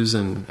to use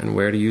and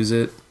where to use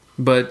it.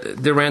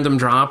 But they're random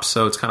drops,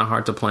 so it's kind of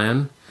hard to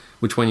plan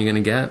which one you're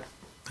going to get.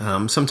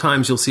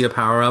 Sometimes you'll see a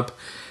power-up,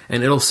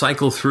 and it'll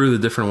cycle through the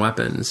different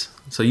weapons.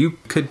 So you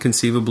could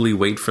conceivably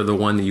wait for the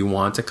one that you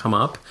want to come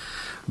up,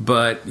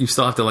 but you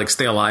still have to like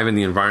stay alive in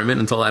the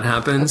environment until that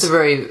happens. That's a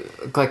very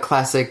like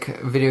classic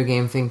video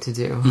game thing to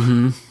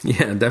do.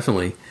 Yeah,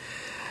 definitely.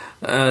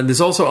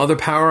 There's also other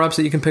power-ups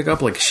that you can pick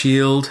up, like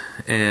Shield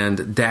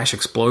and Dash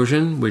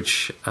Explosion,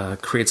 which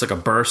creates like a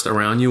burst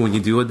around you when you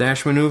do a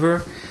dash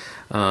maneuver.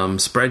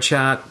 Spread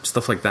Shot,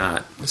 stuff like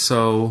that.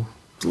 So,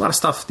 there's a lot of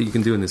stuff that you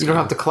can do in this game. You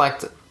don't have to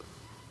collect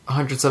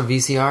hundreds of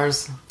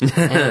VCRs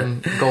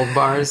and gold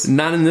bars?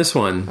 Not in this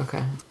one.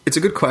 Okay. It's a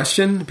good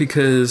question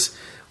because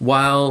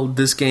while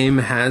this game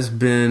has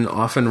been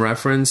often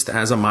referenced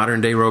as a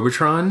modern-day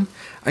Robotron,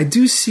 I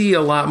do see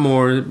a lot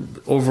more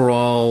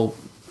overall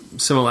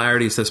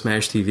similarities to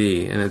Smash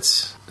TV and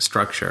its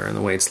structure and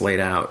the way it's laid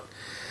out.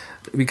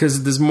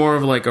 Because there's more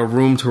of like a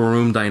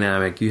room-to-room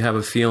dynamic. You have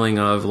a feeling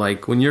of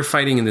like when you're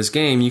fighting in this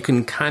game, you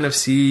can kind of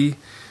see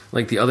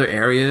like the other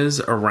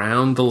areas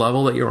around the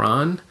level that you're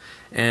on.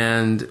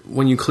 And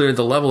when you clear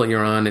the level that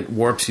you're on, it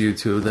warps you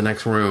to the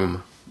next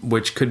room,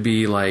 which could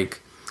be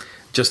like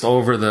just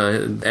over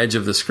the edge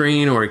of the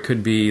screen, or it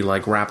could be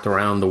like wrapped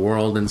around the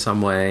world in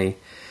some way.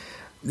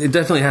 It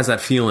definitely has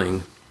that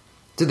feeling.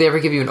 Did they ever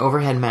give you an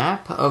overhead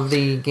map of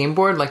the game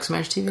board like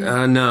Smash TV?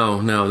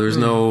 No. There's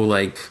no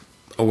like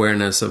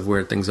awareness of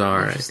where things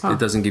are. It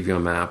doesn't give you a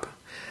map.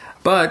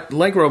 But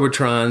like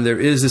Robotron, there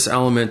is this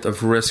element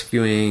of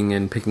rescuing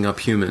and picking up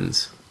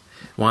humans,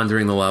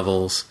 wandering the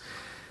levels.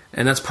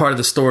 And that's part of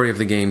the story of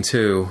the game,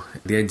 too.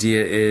 The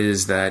idea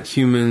is that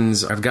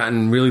humans have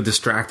gotten really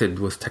distracted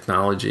with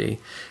technology.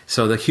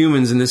 So the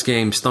humans in this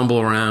game stumble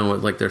around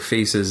with like their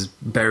faces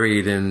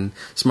buried in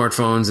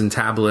smartphones and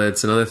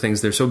tablets and other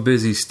things. They're so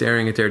busy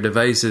staring at their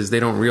devices, they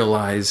don't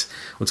realize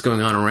what's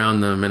going on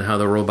around them and how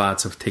the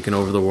robots have taken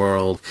over the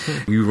world.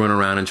 You run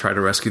around and try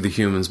to rescue the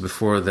humans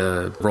before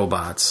the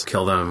robots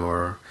kill them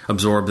or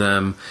absorb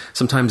them.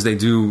 Sometimes they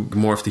do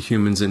morph the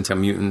humans into a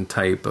mutant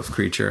type of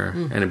creature,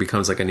 and it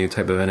becomes like a new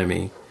type of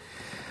enemy.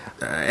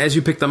 As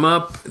you pick them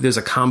up, there's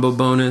a combo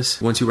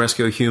bonus. Once you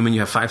rescue a human,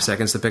 you have 5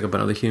 seconds to pick up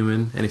another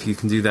human, and if you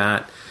can do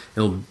that,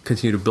 it'll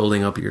continue to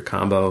building up your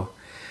combo.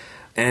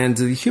 And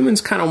the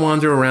humans kind of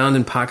wander around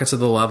in pockets of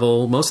the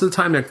level. Most of the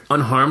time, they're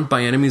unharmed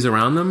by enemies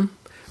around them,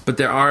 but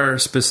there are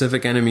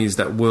specific enemies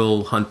that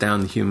will hunt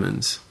down the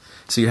humans.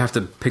 So you have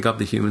to pick up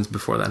the humans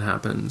before that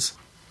happens.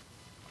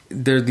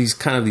 They're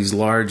these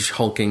large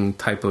hulking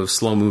type of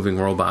slow moving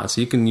robots.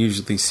 You can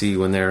usually see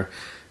when they're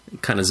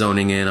kind of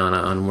zoning in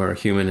on where a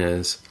human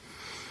is.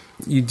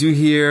 You do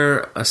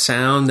hear a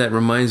sound that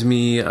reminds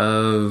me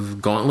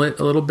of Gauntlet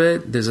a little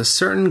bit. There's a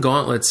certain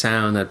Gauntlet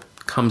sound that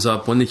comes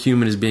up when the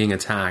human is being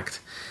attacked.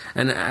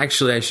 And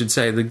actually, I should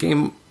say, the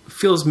game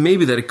feels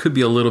maybe that it could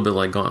be a little bit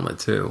like Gauntlet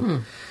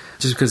too.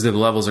 Just because the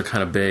levels are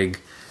kind of big.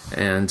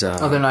 And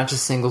they're not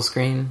just single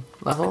screen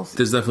levels?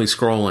 There's definitely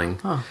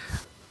scrolling.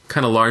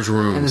 Kind of large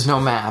rooms. And there's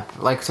no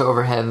map, like to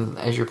overhead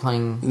as you're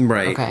playing?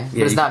 Right. Okay. Yeah,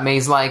 but it's not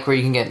maze-like where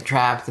you can get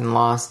trapped and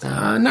lost?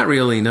 And... not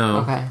really, no.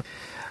 Okay.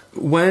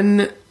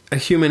 When a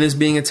human is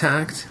being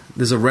attacked,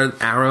 there's a red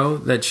arrow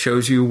that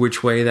shows you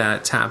which way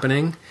that's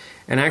happening.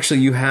 And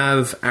actually, you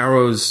have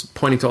arrows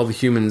pointing to all the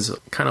humans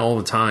kind of all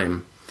the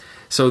time.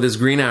 So there's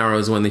green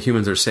arrows when the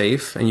humans are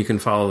safe, and you can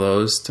follow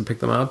those to pick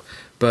them up.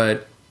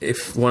 But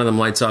if one of them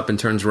lights up and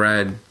turns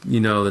red, you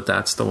know that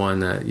that's the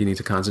one that you need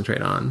to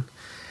concentrate on.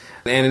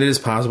 And it is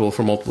possible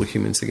for multiple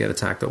humans to get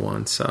attacked at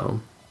once.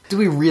 So, do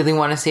we really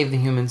want to save the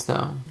humans,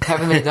 though?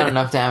 Haven't they done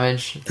enough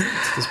damage to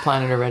this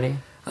planet already?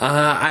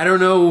 I don't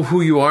know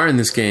who you are in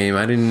this game.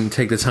 I didn't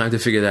take the time to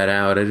figure that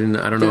out. I don't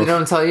know. They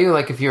don't tell you,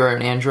 like, if you're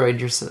an android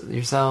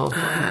yourself?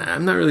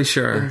 I'm not really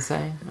sure. Didn't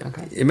say?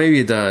 Okay. Maybe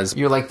it does.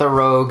 You're like the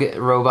rogue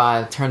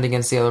robot turned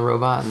against the other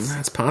robots.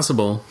 That's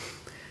possible.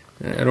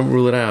 I don't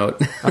rule it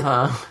out.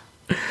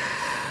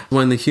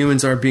 When the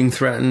humans are being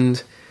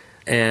threatened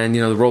and,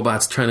 the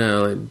robot's trying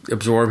to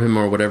absorb him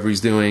or whatever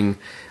he's doing,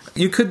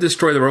 you could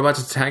destroy the robots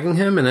attacking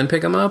him and then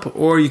pick him up,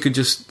 or you could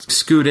just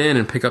scoot in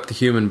and pick up the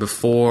human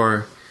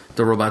before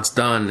the robot's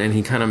done, and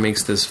he kind of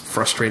makes this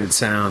frustrated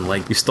sound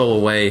like you stole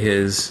away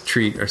his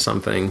treat or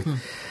something.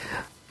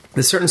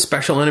 There's certain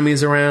special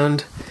enemies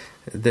around.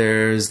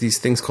 There's these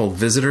things called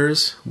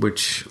visitors,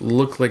 which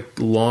look like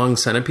long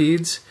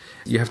centipedes.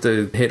 You have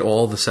to hit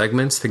all the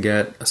segments to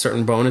get a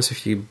certain bonus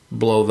if you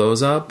blow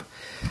those up.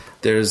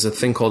 There's a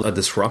thing called a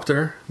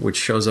disruptor, which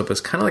shows up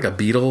as kind of like a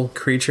beetle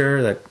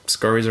creature that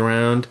scurries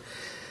around.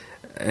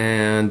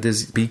 And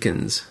there's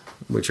beacons,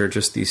 which are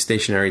just these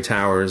stationary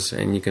towers,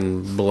 and you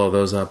can blow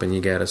those up and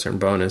you get a certain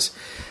bonus.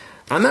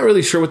 I'm not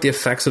really sure what the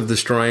effects of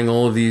destroying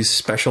all of these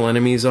special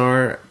enemies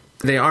are.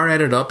 They are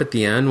added up at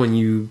the end when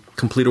you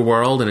complete a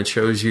world, and it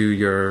shows you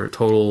your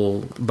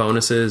total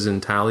bonuses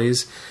and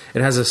tallies.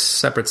 It has a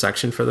separate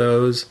section for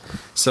those.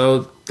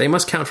 So they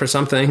must count for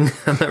something.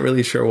 I'm not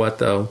really sure what,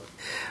 though.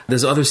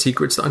 There's other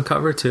secrets to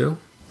uncover, too.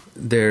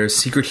 There's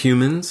secret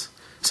humans.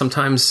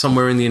 Sometimes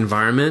somewhere in the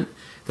environment,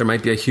 there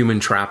might be a human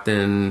trapped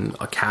in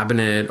a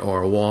cabinet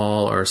or a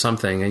wall or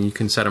something, and you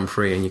can set them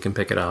free and you can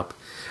pick it up.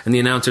 And the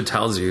announcer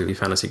tells you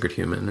found a secret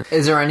human.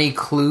 Is there any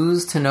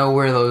clues to know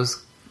where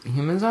those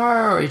humans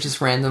are, or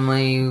just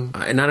randomly?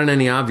 Not in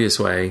any obvious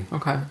way.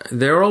 Okay.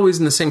 They're always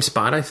in the same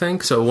spot, I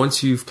think. So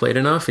once you've played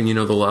enough and you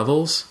know the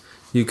levels,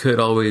 you could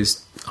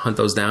always hunt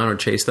those down or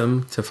chase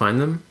them to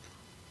find them.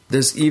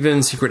 There's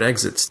even secret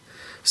exits.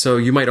 So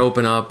you might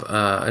open up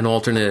an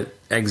alternate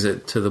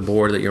exit to the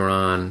board that you're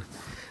on.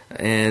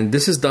 And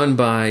this is done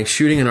by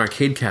shooting an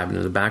arcade cabinet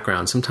in the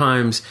background.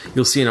 Sometimes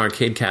you'll see an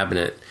arcade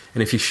cabinet,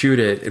 and if you shoot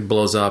it, it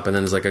blows up, and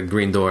then there's like a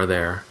green door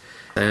there.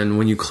 And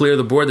when you clear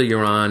the board that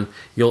you're on,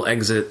 you'll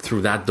exit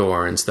through that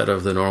door instead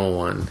of the normal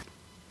one.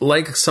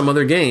 Like some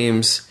other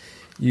games,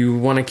 you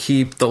want to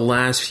keep the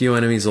last few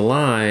enemies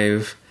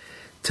alive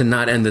to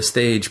not end the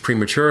stage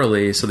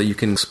prematurely so that you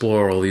can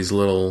explore all these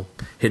little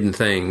hidden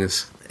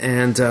things.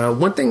 And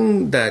one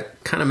thing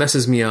that kind of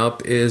messes me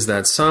up is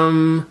that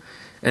some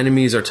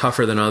enemies are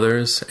tougher than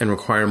others and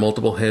require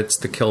multiple hits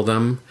to kill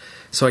them.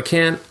 So I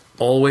can't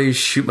always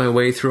shoot my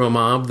way through a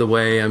mob the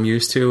way I'm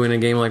used to in a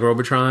game like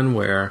Robotron,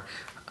 where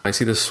I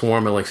see this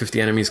swarm of like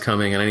 50 enemies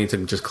coming and I need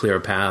to just clear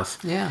a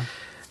path. Yeah.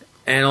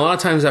 And a lot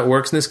of times that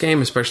works in this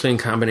game, especially in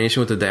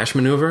combination with the dash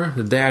maneuver.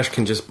 The dash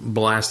can just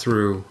blast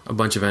through a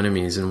bunch of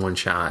enemies in one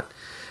shot.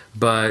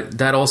 But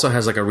that also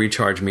has like a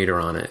recharge meter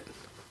on it.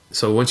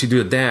 So once you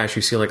do a dash,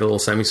 you see like a little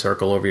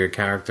semicircle over your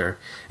character,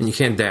 and you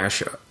can't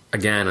dash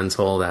again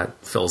until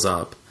that fills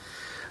up.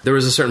 There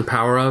is a certain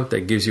power-up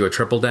that gives you a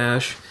triple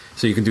dash,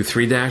 so you can do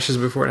 3 dashes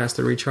before it has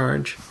to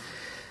recharge.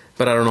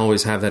 But I don't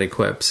always have that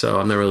equipped, so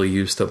I'm not really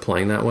used to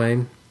playing that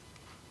way.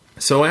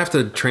 So I have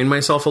to train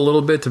myself a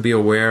little bit to be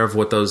aware of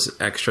what those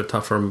extra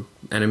tougher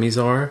enemies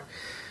are,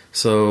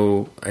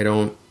 so I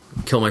don't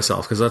kill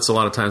myself, because that's a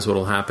lot of times what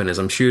will happen is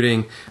I'm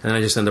shooting, and I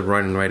just end up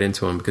running right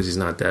into him because he's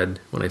not dead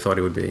when I thought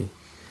he would be.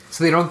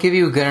 So they don't give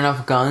you good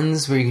enough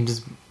guns where you can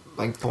just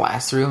like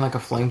blast through him like a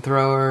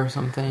flamethrower or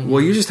something?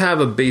 Well, you just have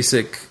a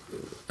basic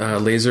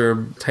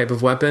laser type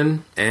of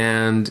weapon,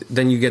 and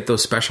then you get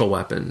those special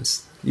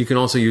weapons. You can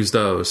also use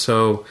those.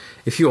 So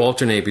if you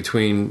alternate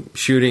between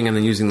shooting and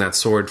then using that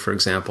sword, for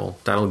example,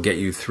 that'll get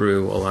you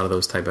through a lot of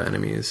those type of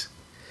enemies.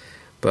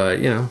 But,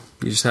 you know,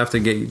 you just have to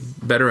get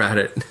better at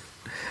it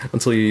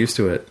until you're used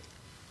to it.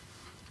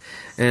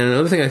 And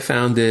another thing I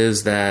found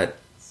is that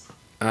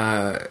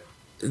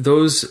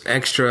those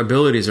extra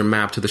abilities are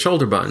mapped to the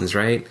shoulder buttons,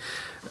 right?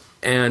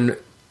 And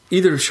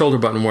either shoulder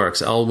button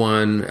works,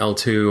 L1,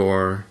 L2,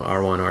 or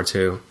R1,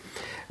 R2.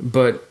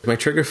 But my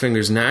trigger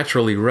fingers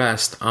naturally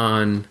rest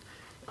on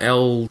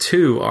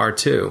L2,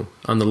 R2,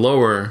 on the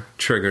lower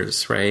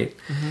triggers, right?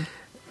 Mm-hmm.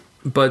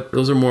 But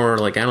those are more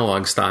like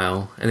analog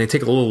style, and they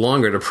take a little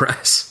longer to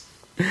press.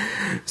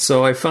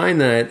 So I find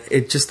that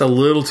it's just a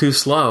little too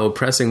slow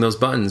pressing those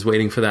buttons,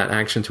 waiting for that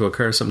action to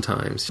occur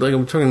sometimes. Like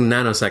I'm talking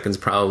nanoseconds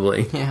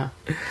probably. Yeah.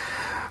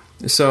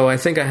 So I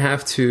think I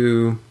have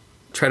to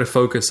try to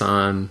focus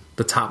on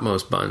the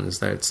topmost buttons.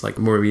 That's like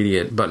more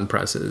immediate button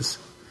presses.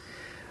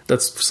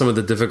 That's some of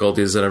the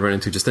difficulties that I've run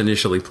into just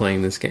initially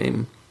playing this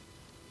game.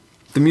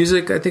 The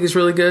music, I think, is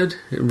really good.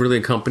 It really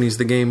accompanies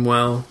the game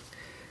well.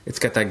 It's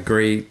got that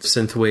great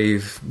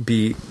synthwave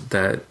beat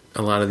that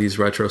a lot of these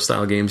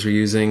retro-style games are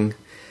using.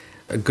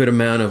 A good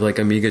amount of like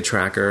Amiga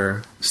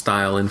Tracker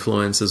style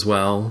influence as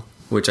well,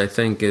 which I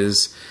think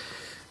is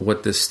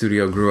what this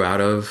studio grew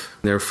out of.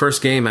 Their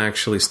first game,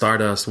 actually,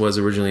 Stardust, was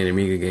originally an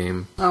Amiga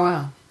game. Oh,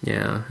 wow.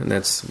 Yeah, and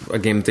that's a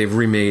game that they've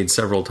remade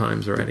several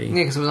times already. Yeah,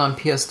 because it was on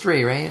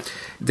PS3, right?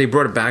 They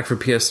brought it back for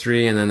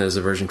PS3, and then there's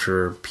a version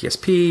for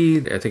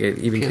PSP. I think it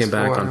even PS4. Came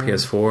back on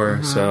PS4.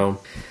 Mm-hmm.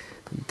 So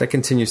that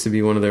continues to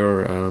be one of their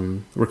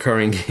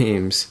recurring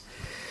games.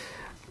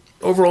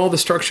 Overall, the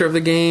structure of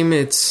the game,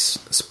 it's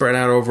spread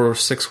out over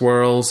 6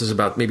 worlds. There's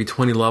about maybe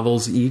 20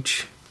 levels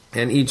each.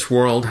 And each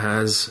world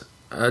has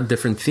a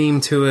different theme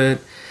to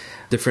it,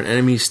 different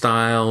enemy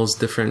styles,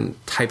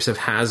 different types of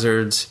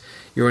hazards.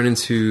 You run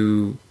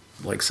into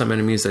like some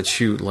enemies that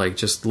shoot like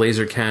just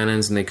laser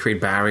cannons, and they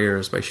create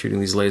barriers by shooting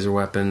these laser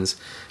weapons.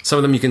 Some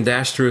of them you can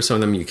dash through, some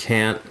of them you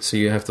can't. So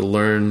you have to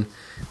learn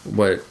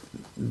what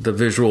the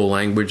visual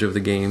language of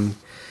the game.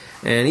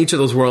 And each of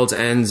those worlds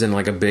ends in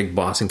like a big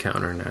boss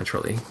encounter,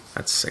 naturally.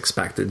 That's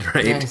expected,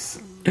 right? Nice.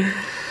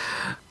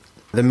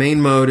 The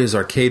main mode is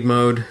arcade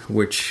mode,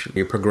 which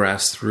you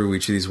progress through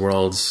each of these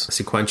worlds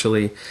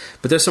sequentially.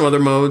 But there's some other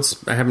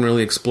modes. I haven't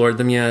really explored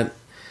them yet.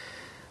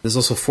 There's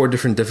also 4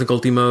 different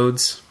difficulty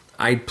modes.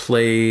 I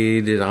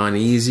played it on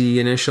easy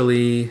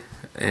initially,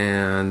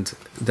 and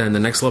then the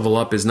next level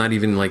up is not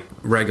even like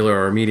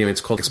regular or medium.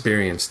 It's called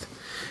experienced.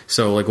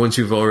 So, like, once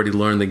you've already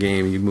learned the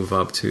game, you move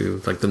up to,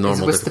 like, the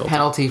normal What's difficulty. the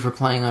penalty for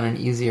playing on an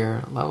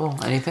easier level?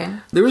 Anything?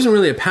 There isn't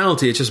really a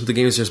penalty. It's just the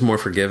game is just more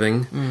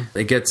forgiving.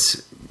 It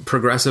gets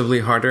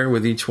progressively harder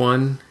with each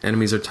one.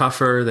 Enemies are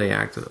tougher. They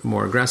act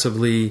more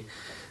aggressively.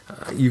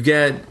 You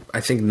get, I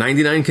think,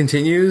 99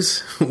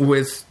 continues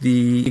with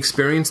the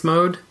experienced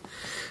mode.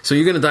 So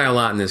you're going to die a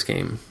lot in this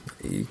game.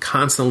 You're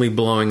constantly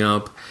blowing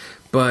up.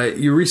 But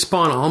you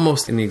respawn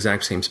almost in the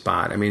exact same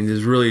spot. I mean,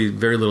 there's really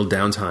very little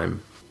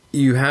downtime.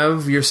 You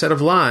have your set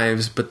of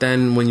lives, but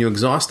then when you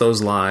exhaust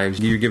those lives,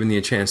 you're given the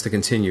chance to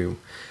continue.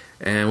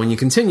 And when you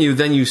continue,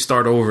 then you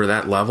start over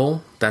that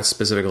level, that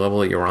specific level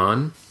that you're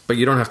on. But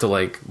you don't have to,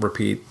 like,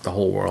 repeat the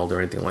whole world or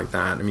anything like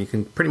that. I mean, you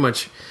can pretty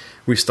much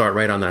restart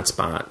right on that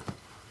spot.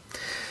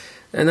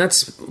 And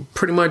that's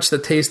pretty much the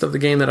taste of the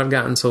game that I've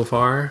gotten so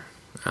far.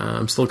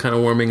 I'm still kind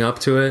of warming up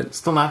to it.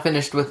 Still not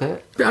finished with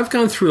it? I've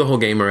gone through the whole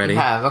game already. You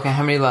have? Okay,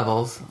 how many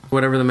levels?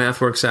 Whatever the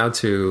math works out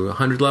to,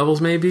 100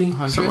 levels maybe?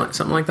 100?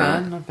 Something like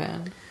that. Not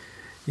bad.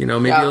 You know,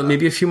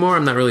 maybe a few more.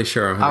 I'm not really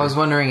sure. I was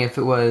wondering if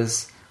it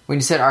was, when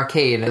you said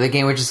arcade, the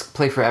game would just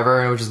play forever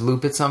and it would just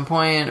loop at some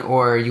point,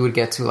 or you would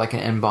get to like an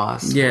end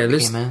boss. Yeah,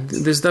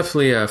 there's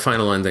definitely a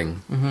final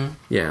ending. Mm-hmm.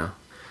 Yeah.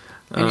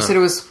 And you said it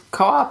was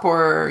co-op,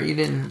 or you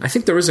didn't? I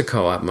think there is a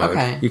co-op mode.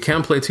 Okay. You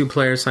can play 2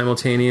 players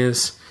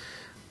simultaneous.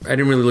 I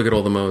didn't really look at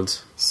all the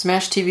modes.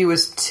 Smash TV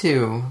was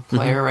 2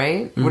 player,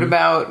 right? Mm-hmm. What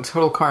about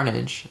Total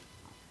Carnage?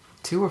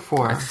 2 or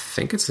 4? I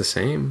think it's the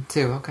same.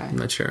 2, okay. I'm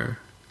not sure.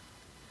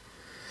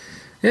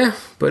 Yeah,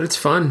 but it's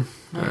fun.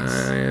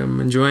 Nice. I am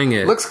enjoying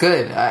it. Looks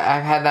good.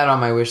 I've had that on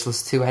my wish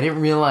list too. I didn't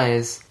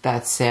realize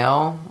that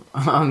sale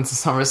on the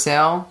summer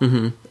sale.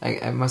 Mm-hmm.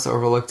 I must have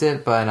overlooked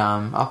it, but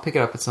I'll pick it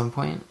up at some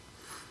point.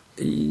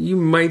 You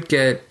might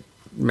get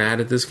mad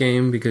at this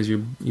game because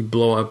you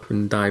blow up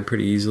and die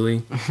pretty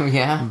easily.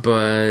 Yeah,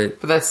 but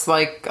that's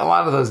like a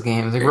lot of those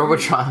games. Like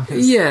Robotron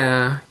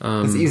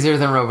is easier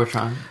than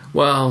Robotron.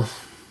 Well,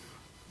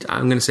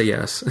 I'm going to say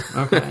yes.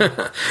 Okay.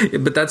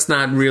 But that's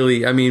not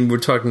really, I mean, we're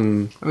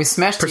talking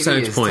Smash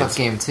TV is points. A tough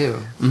game too.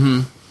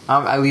 Mm-hmm.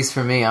 At least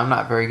for me, I'm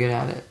not very good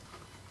at it.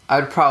 I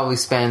would probably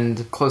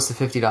spend close to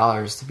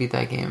 $50 to beat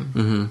that game.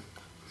 Mm-hmm.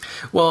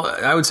 Well,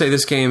 I would say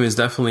this game is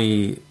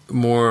definitely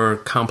more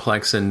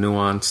complex and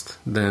nuanced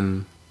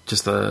than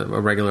just a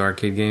regular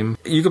arcade game.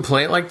 You could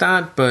play it like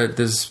that, but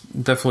there's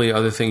definitely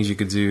other things you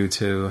could do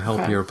to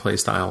help your play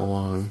style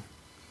along.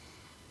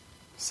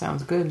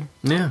 Sounds good.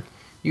 Yeah.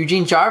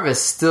 Eugene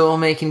Jarvis still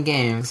making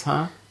games,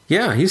 huh?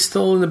 Yeah, he's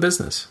still in the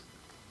business.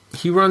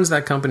 He runs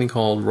that company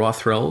called Raw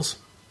Thrills.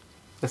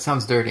 That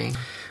sounds dirty.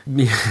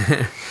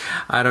 Yeah,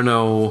 I don't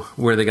know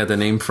where they got the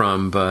name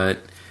from, but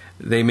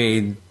they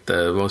made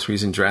the most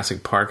recent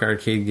Jurassic Park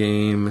arcade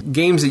game.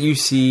 Games that you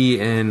see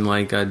in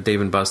like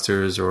Dave &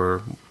 Buster's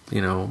or,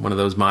 you know, one of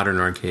those modern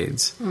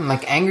arcades.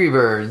 Like Angry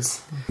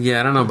Birds. Yeah,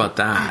 I don't know about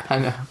that. I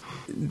know.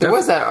 There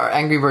was that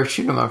Angry Birds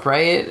shoot 'em up,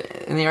 right,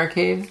 in the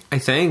arcade? I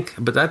think,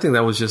 but I think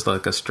that was just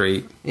like a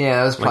straight,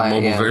 that was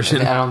probably, mobile version.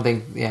 I don't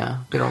think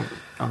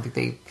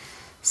they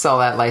sell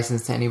that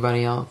license to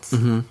anybody else.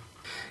 Mm-hmm.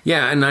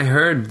 Yeah, and I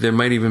heard there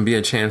might even be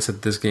a chance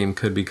that this game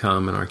could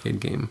become an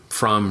arcade game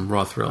from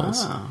Raw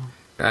Thrills. Oh.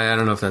 I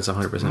don't know if that's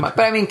 100% true. But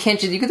I mean,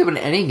 can't you could do it in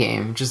any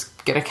game?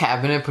 Just get a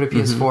cabinet, put a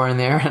PS4 in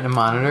there, and a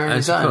monitor, and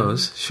I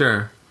suppose, done.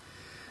 Sure.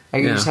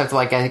 You just have to,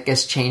 like, I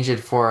guess, change it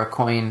for a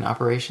coin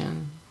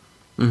operation.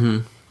 Mm-hmm.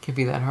 Could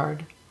be that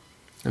hard.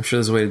 I'm sure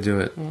there's a way to do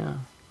it. Yeah.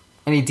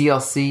 Any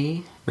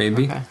DLC?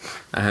 Maybe. Okay.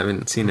 I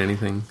haven't seen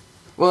anything.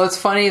 Well, it's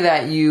funny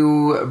that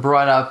you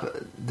brought up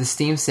the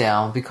Steam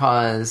sale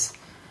because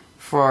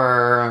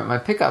for my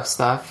pickup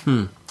stuff,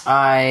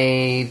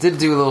 I did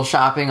do a little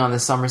shopping on the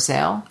summer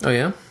sale. Oh,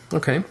 yeah?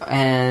 Okay.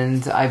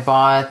 And I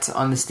bought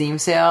on the Steam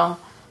sale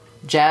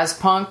Jazz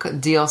Punk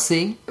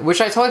DLC,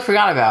 which I totally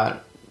forgot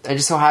about. I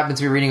just so happened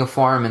to be reading a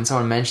forum and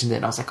someone mentioned it,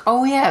 and I was like,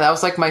 oh yeah, that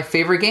was like my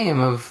favorite game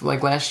of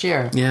like last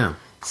year. Yeah.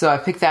 So I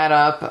picked that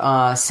up.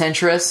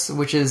 Centrus,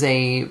 which is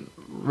a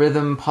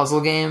rhythm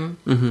puzzle game,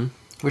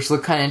 which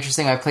looked kind of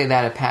interesting. I played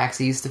that at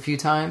PAX East a few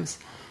times.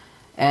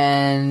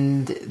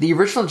 And the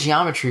original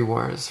Geometry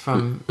Wars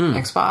from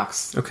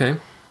Xbox. Okay.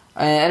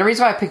 And the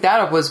reason why I picked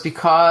that up was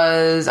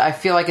because I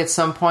feel like at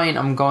some point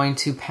I'm going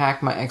to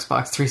pack my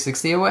Xbox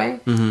 360 away.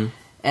 Mm-hmm.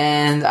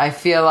 And I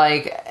feel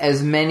like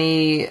as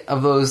many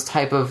of those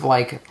type of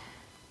like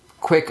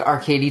quick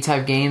arcadey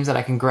type games that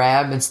I can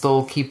grab and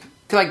still keep,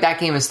 I feel like that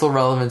game is still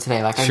relevant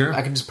today. Like sure.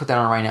 I can just put that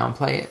on right now and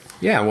play it.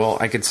 Yeah, well,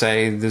 I could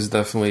say there's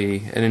definitely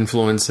an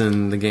influence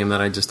in the game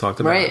that I just talked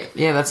about. Right,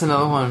 yeah, that's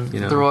another one. You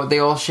know? They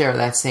all share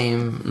that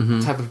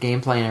same type of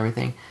gameplay and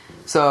everything.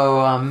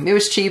 So it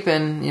was cheap,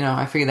 and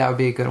I figured that would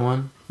be a good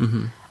one.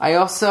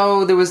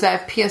 Mm-hmm. There was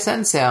that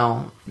PSN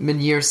sale,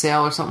 mid-year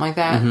sale or something like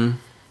that. Mm-hmm.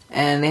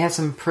 And they had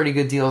some pretty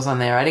good deals on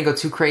there. I didn't go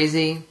too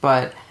crazy,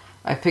 but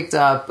I picked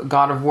up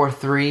God of War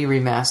 3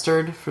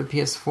 Remastered for the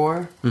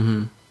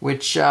PS4,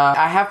 which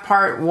I have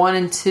part 1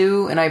 and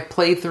 2, and I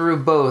played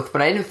through both,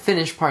 but I didn't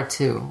finish part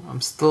 2.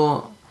 I'm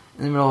still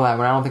in the middle of that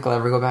one. I don't think I'll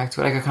ever go back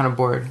to it. I got kind of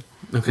bored.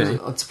 Okay.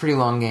 It's a pretty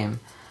long game.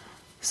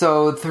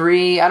 So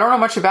 3, I don't know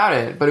much about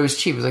it, but it was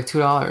cheap. It was like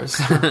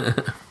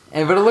 $2.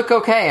 But it looked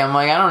okay. I'm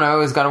like, I don't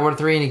know, is God of War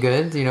 3 any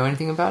good? Do you know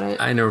anything about it?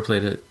 I never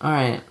played it. All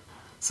right.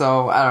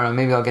 So, I don't know,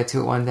 maybe I'll get to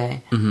it one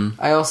day. Mm-hmm.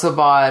 I also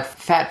bought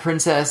Fat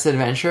Princess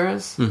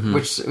Adventures,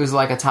 which was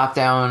like a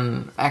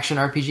top-down action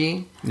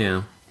RPG.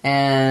 Yeah.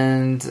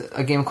 And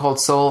a game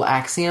called Soul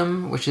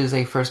Axiom, which is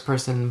a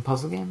first-person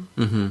puzzle game.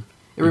 Mm-hmm.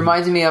 It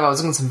reminded me of, I was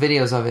looking at some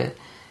videos of it,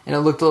 and it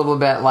looked a little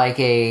bit like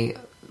a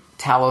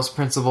Talos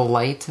Principle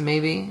Light,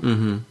 maybe.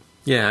 Mm-hmm.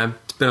 Yeah,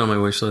 it's been on my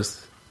wish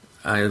list.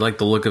 I like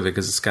the look of it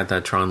because it's got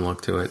that Tron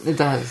look to it. It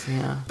does,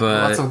 yeah.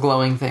 But, lots of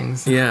glowing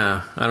things.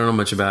 Yeah, I don't know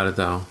much about it,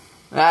 though.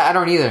 I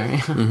don't either.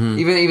 Mm-hmm.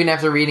 Even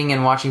after reading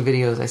and watching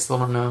videos, I still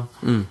don't know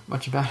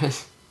much about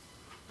it.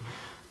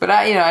 But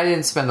I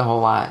didn't spend a whole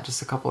lot.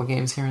 Just a couple of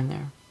games here and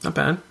there. Not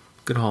bad.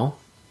 Good haul.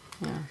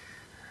 Yeah.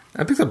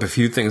 I picked up a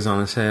few things on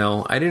the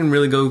sale. I didn't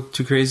really go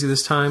too crazy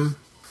this time,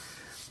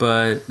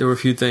 but there were a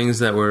few things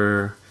that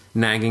were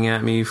nagging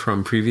at me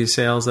from previous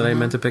sales that I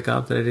meant to pick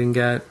up that I didn't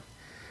get.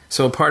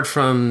 So apart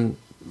from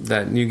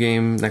that new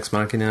game, Nex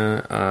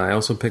Machina, I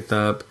also picked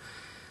up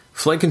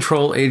Flight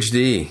Control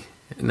HD.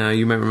 Now,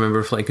 you might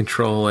remember Flight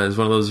Control as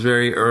one of those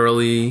very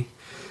early...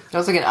 That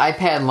was like an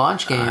iPad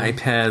launch game.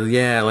 iPad,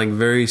 yeah, like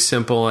very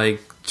simple,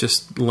 like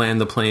just land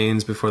the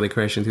planes before they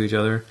crash into each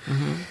other.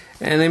 Mm-hmm.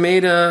 And they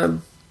made a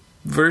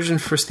version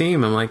for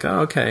Steam. I'm like,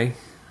 oh, okay.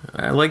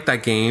 I like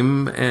that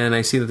game, and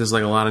I see that there's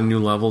like a lot of new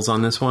levels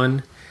on this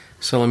one.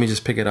 So let me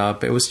just pick it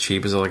up. It was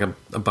cheap. It was like a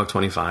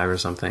 $1.25 or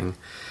something.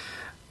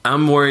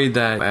 I'm worried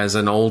that as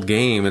an old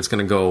game, it's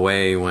going to go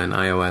away when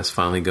iOS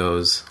finally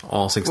goes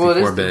all 64-bit.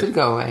 Well, it did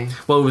go away.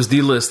 Well, it was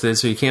delisted,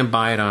 so you can't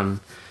buy it on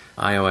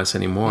iOS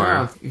anymore.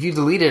 No, if you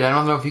delete it, I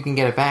don't know if you can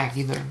get it back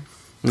either.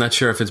 I'm not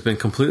sure if it's been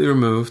completely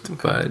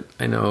removed, but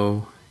I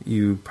know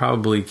you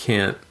probably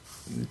can't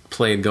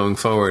play it going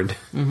forward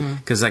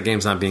because that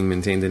game's not being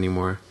maintained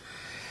anymore.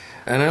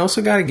 And I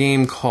also got a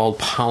game called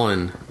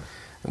Pollen,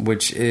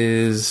 which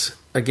is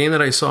a game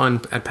that I saw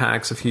at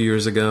PAX a few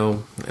years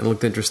ago. It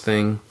looked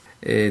interesting.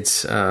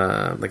 It's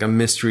like a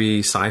mystery,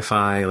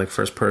 sci-fi, like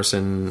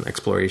first-person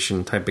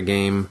exploration type of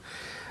game.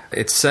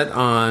 It's set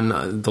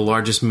on the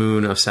largest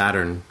moon of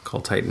Saturn,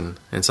 called Titan,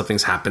 and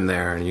something's happened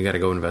there, and you got to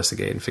go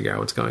investigate and figure out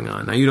what's going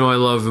on. Now, you know I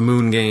love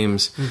moon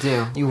games. You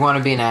do. You want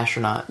to be an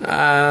astronaut.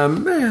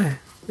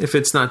 If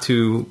it's not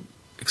too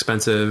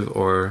expensive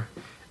or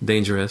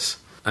dangerous,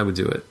 I would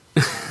do it.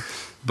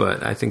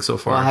 But I think so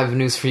far... Well, I have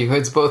news for you.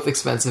 It's both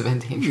expensive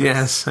and dangerous.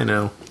 Yes, I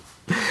know.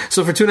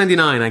 So for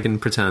 $2.99, I can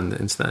pretend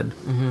instead.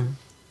 Mm-hmm.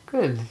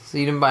 Good. So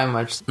you didn't buy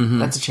much. Mm-hmm.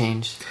 That's a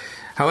change.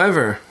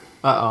 However...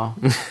 Uh-oh.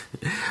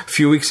 A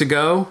few weeks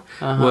ago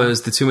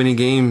was the Too Many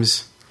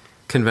Games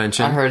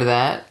convention. I heard of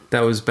that. That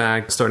was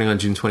back starting on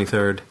June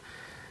 23rd.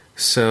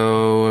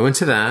 So I went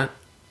to that,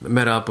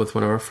 met up with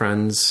one of our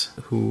friends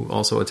who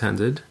also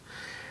attended.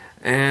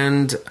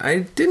 And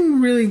I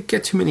didn't really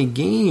get too many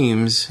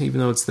games,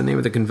 even though it's the name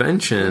of the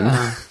convention.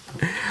 Yeah.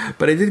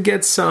 But I did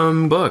get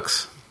some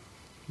books.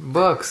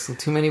 Books.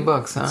 Too many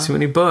books, huh? Too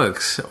many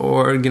books.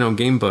 Or,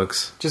 game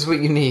books. Just what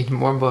you need.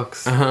 More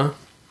books. Uh-huh.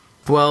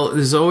 Well,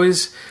 there's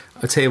always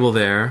a table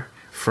there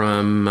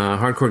from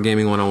Hardcore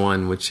Gaming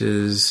 101, which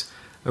is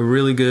a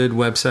really good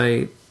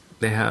website.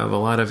 They have a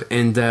lot of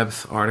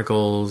in-depth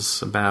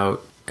articles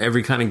about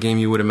every kind of game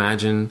you would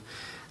imagine,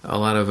 a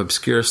lot of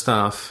obscure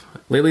stuff.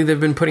 Lately, they've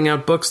been putting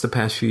out books the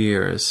past few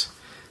years.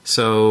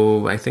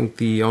 So I think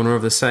the owner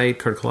of the site,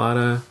 Kurt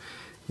Collada,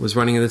 was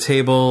running the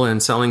table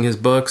and selling his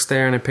books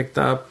there, and I picked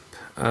up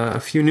a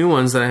few new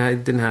ones that I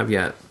didn't have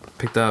yet.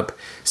 Picked up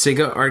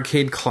Sega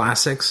Arcade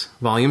Classics,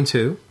 Volume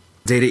 2,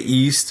 Data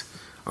East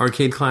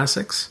Arcade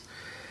Classics,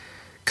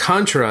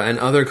 Contra and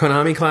Other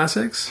Konami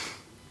Classics.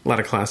 A lot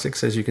of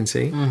classics, as you can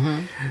see.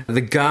 Mm-hmm.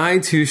 The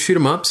Guide to Shoot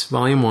 'em Ups,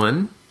 Volume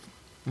 1.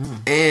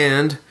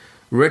 And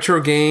Retro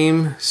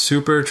Game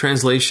Super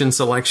Translation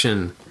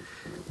Selection,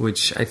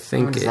 which I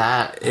think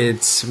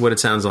it's what it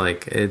sounds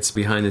like. It's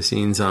behind the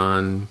scenes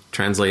on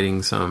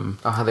translating some...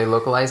 Oh, how they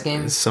localize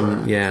games?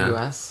 Some, yeah. The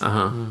US?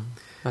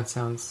 That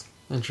sounds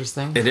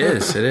interesting. It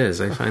is.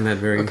 I find that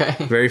very,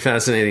 very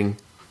fascinating.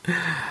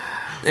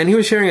 And he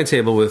was sharing a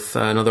table with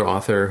another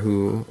author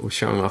who was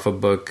showing off a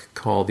book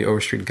called The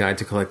Overstreet Guide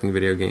to Collecting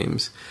Video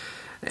Games.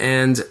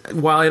 And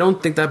while I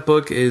don't think that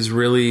book is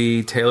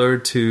really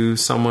tailored to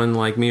someone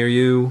like me or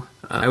you,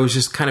 I was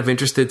just kind of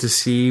interested to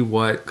see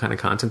what kind of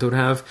content it would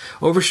have.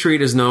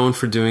 Overstreet is known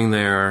for doing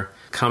their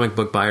comic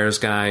book buyer's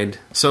guide.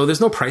 So there's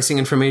no pricing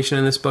information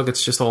in this book.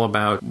 It's just all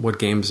about what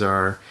games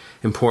are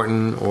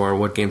important or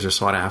what games are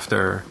sought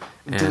after.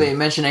 And do they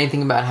mention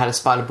anything about how to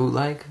spot a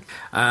bootleg?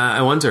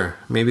 I wonder.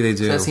 Maybe they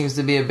do. So that seems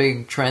to be a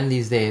big trend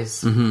these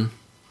days. Mm-hmm.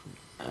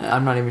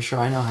 I'm not even sure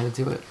I know how to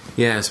do it.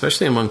 Yeah,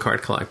 especially among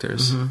card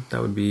collectors. Mm-hmm.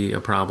 That would be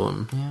a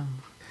problem. Yeah.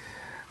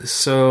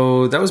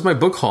 So that was my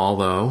book haul,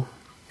 though.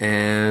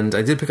 And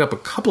I did pick up a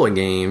couple of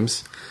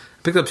games.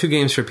 I picked up 2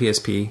 games for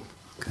PSP,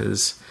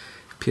 because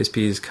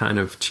PSP is kind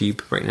of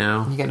cheap right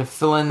now. You got to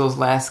fill in those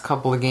last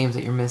couple of games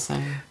that you're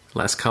missing.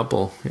 Last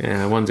couple.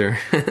 Yeah, I wonder.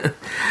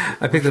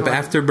 I picked up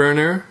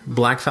Afterburner,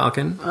 Black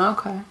Falcon.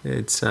 Okay.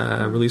 It's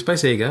released by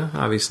Sega,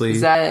 obviously.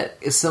 Is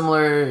that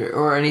similar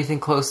or anything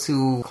close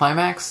to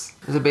Climax?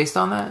 Is it based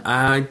on that?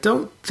 I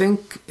don't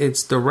think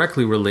it's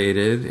directly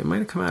related. It might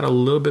have come out a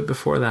little bit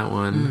before that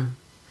one.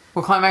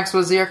 Well, Climax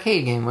was the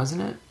arcade game,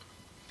 wasn't it?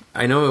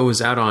 I know it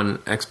was out on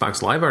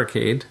Xbox Live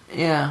Arcade.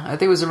 Yeah, I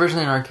think it was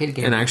originally an arcade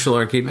game. An actual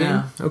arcade game?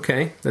 Yeah.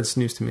 Okay, that's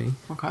news to me.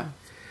 Okay.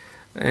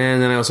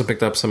 And then I also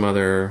picked up some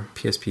other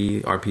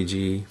PSP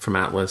RPG from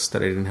Atlas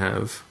that I didn't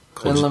have.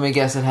 And let me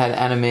guess, it had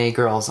anime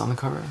girls on the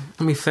cover.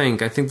 Let me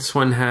think. I think this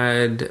one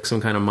had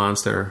some kind of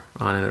monster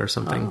on it or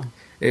something. Oh.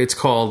 It's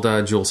called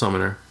Jewel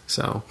Summoner.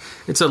 So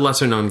it's a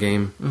lesser-known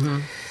game.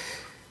 Mm-hmm.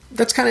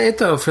 That's kind of it,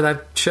 though, for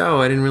that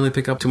show. I didn't really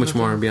pick up too much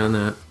more beyond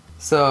that.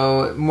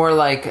 So more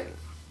like,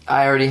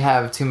 I already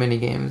have too many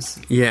games.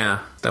 Yeah,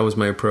 that was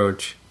my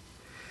approach.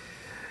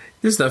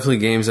 There's definitely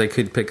games I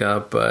could pick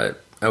up,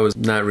 but I was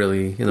not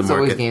really in the There's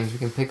market. always games we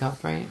can pick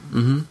up, right?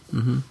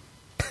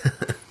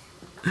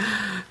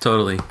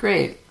 Totally.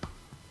 Great.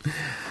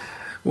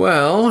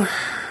 Well,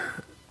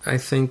 I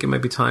think it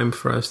might be time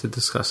for us to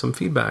discuss some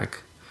feedback.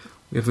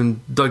 We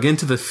haven't dug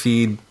into the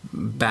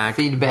feedback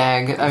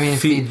feedback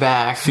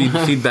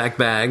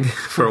bag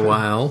for a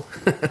while.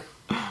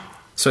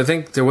 So I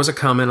think there was a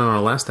comment on our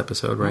last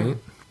episode, right?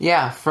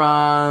 Yeah,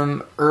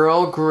 from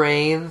Earl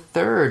Grey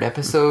III,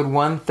 episode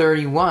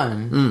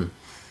 131.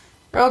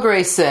 Earl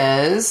Grey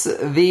says,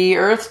 the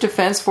Earth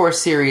Defense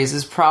Force series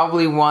is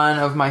probably one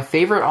of my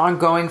favorite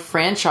ongoing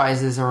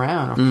franchises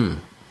around.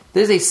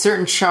 There's a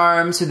certain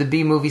charm to the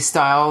B-movie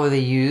style that they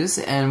use,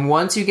 and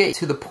once you get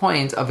to the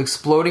point of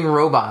exploding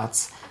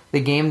robots, the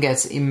game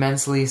gets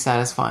immensely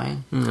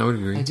satisfying. I would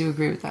agree. I do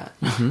agree with that.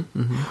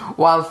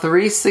 While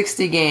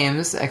 360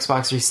 games,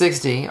 Xbox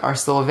 360, are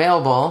still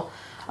available,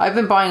 I've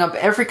been buying up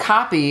every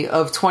copy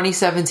of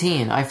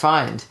 2017 I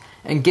find,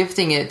 and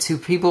gifting it to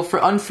people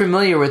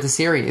unfamiliar with the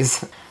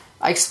series.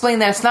 I explain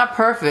that it's not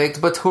perfect,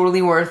 but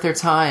totally worth their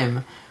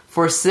time.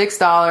 For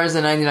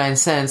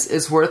 $6.99,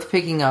 it's worth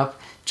picking up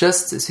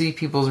just to see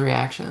people's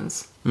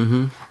reactions.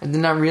 I did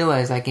not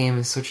realize that game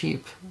is so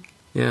cheap.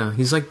 Yeah,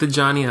 he's like the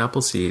Johnny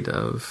Appleseed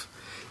of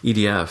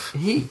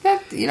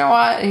EDF. You know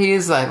what? He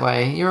is that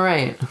way. You're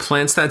right.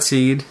 Plants that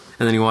seed,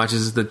 and then he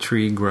watches the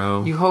tree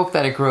grow. You hope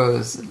that it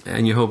grows.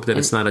 And you hope that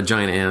it's not a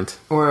giant ant.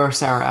 Or a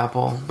sour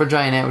apple. But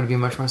giant ant would be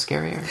much more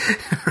scarier.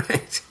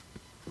 Right.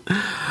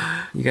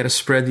 You got to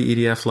spread the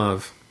EDF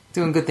love.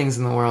 Doing good things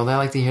in the world. I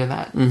like to hear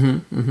that.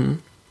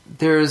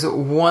 There's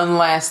one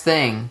last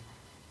thing.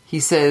 He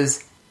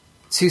says,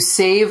 to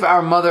save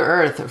our Mother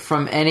Earth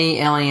from any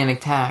alien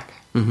attack.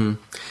 You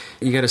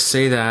got to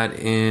say that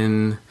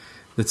in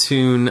the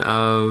tune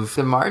of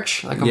the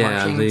march, like a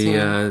marching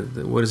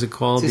tune. What is it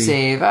called? To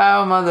save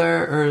our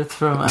Mother Earth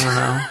from, I don't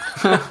know.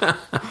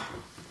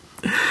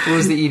 What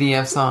was the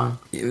EDF song?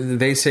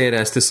 They say it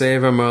as to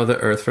save our Mother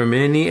Earth from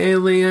any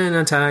alien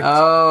attack.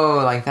 Oh,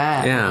 like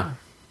that. Yeah.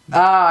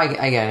 Oh,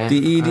 I get it.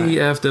 The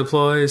EDF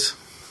deploys.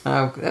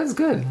 Oh, that's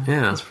good.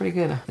 Yeah. That's pretty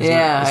good.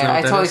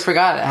 I totally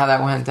forgot how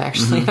that went,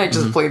 actually. I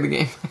just played the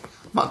game a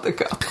month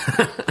ago.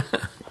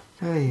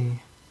 Hey.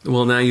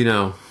 Well, now you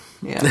know.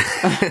 Yeah.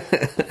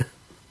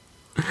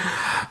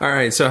 All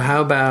right, so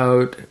how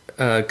about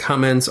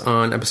comments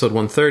on episode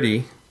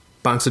 130?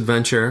 Bonk's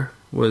Adventure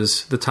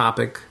was the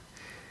topic,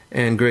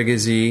 and Greg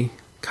Izzy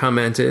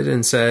commented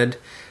and said,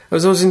 I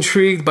was always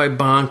intrigued by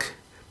Bonk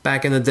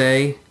back in the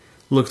day.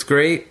 Looked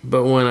great,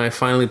 but when I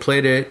finally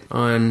played it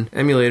on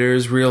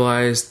emulators,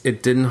 realized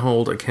it didn't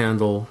hold a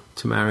candle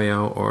to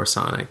Mario or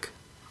Sonic.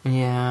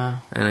 Yeah.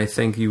 And I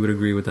think you would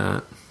agree with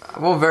that.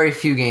 Well, very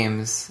few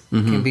games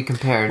can be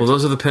compared. Well,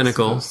 those are the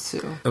pinnacle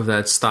of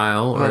that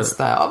style.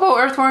 Although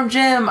Earthworm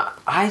Jim,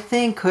 I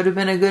think, could have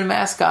been a good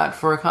mascot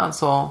for a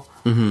console.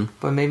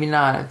 But maybe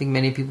not. I think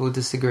many people would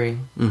disagree.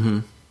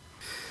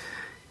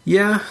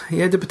 Yeah, he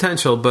had the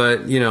potential,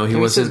 but, he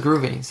wasn't... He says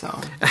groovy, so...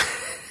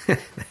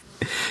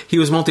 He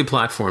was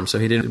multi-platform, so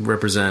he didn't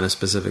represent a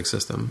specific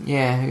system.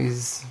 Yeah,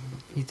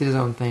 he did his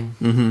own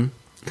thing.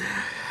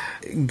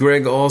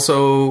 Greg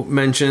also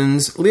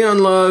mentions Leon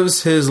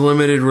loves his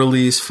limited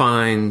release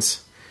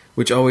finds,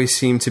 which always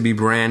seem to be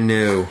brand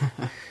new.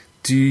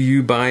 Do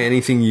you buy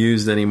anything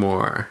used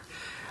anymore?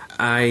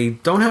 I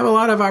don't have a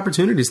lot of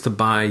opportunities to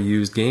buy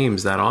used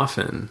games that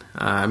often.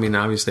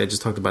 Obviously, I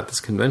just talked about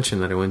this convention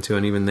that I went to,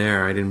 and even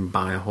there, I didn't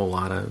buy a whole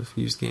lot of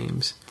used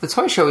games. The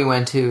toy show we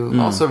went to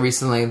also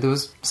recently, there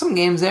was some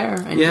games there,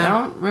 and I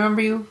don't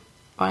remember you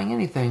buying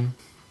anything.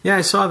 Yeah,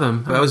 I saw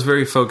them. I was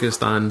very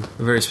focused on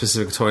a very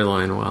specific toy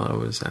line while I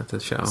was at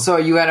the show. So are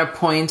you at a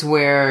point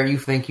where you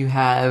think you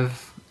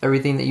have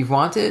everything that you've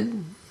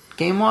wanted,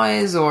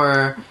 game-wise,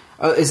 or...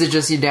 is it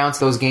just you're down to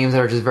those games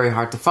that are just very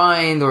hard to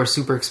find or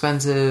super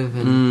expensive?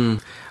 I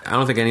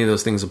don't think any of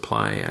those things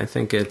apply. I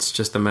think it's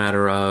just a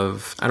matter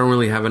of I don't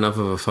really have enough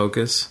of a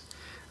focus.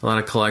 A lot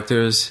of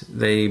collectors,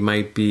 they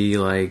might be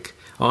like,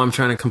 I'm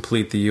trying to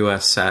complete the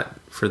US set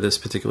for this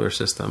particular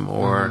system.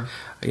 Or,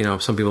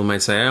 some people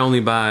might say, I only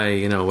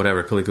buy,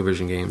 whatever,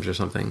 ColecoVision games or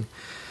something.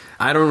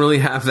 I don't really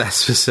have that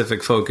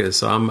specific focus.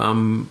 So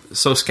I'm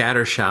so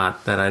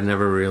scattershot that I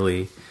never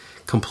really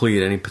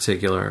complete any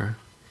particular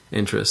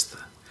interest.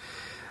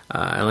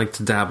 I like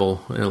to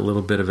dabble in a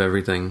little bit of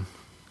everything.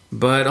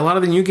 But a lot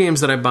of the new games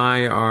that I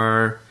buy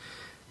are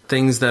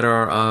things that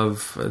are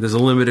there's a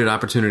limited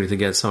opportunity to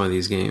get some of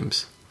these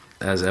games,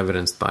 as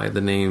evidenced by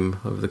the name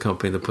of the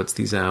company that puts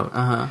these out.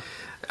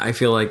 I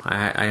feel like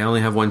I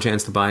only have one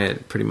chance to buy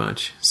it, pretty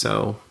much.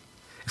 So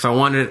if I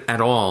want it at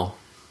all,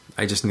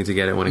 I just need to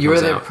get it when it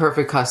comes out. You're the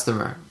perfect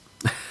customer.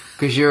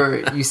 Because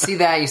you see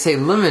that, you say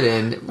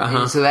limited,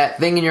 and so that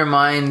thing in your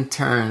mind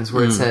turns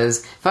where it says,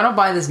 if I don't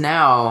buy this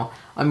now...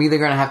 I'm either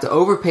going to have to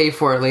overpay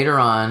for it later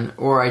on,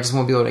 or I just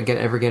won't be able to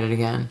ever get it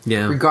again.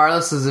 Yeah.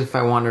 Regardless of if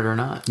I want it or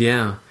not.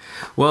 Yeah.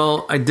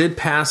 Well, I did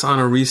pass on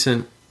a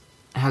recent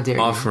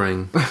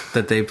offering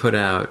that they put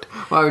out.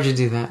 Why would you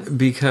do that?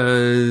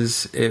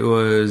 Because it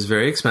was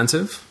very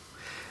expensive,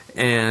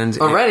 And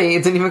Already?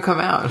 It didn't even come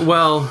out.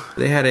 well,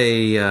 they had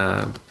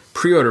a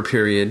pre-order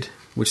period,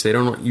 which they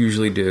don't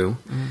usually do,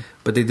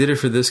 but they did it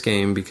for this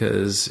game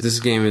because this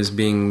game is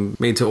being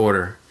made to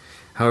order.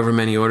 However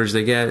many orders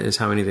they get is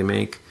how many they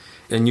make.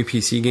 A new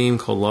PC game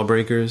called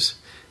Lawbreakers,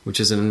 which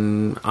is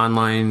an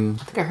online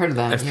I think I heard of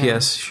that.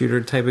 FPS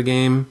shooter type of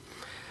game.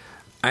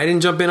 I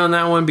didn't jump in on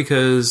that one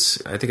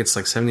because I think it's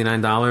like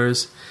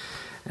 $79.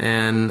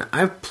 And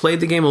I've played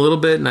the game a little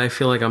bit, and I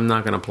feel like I'm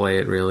not going to play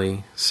it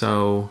really.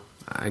 So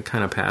I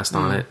kind of passed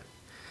on it.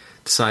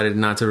 Decided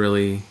not to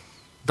really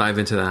dive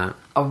into that.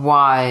 A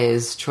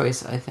wise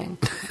choice, I think.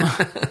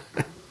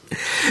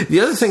 The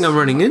other thing I'm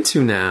running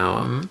into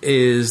now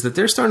is that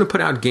they're starting to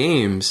put out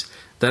games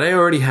that I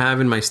already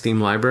have in my Steam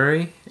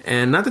library.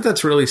 And not that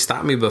that's really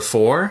stopped me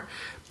before,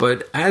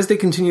 but as they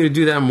continue to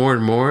do that more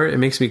and more, it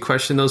makes me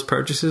question those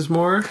purchases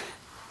more.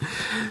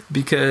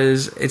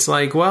 Because it's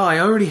like, well, I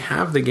already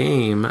have the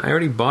game. I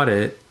already bought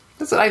it.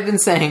 That's what I've been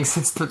saying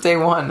since day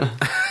one.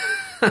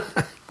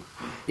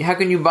 How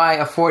can you buy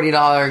a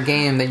 $40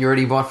 game that you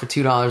already bought for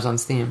 $2 on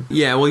Steam?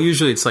 Yeah, well,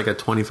 usually it's like a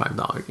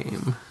 $25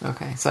 game.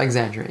 Okay, so I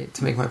exaggerate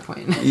to make my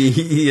point.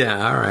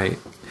 Yeah, all right.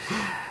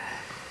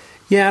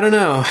 Yeah, I don't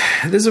know.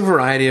 There's a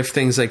variety of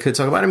things I could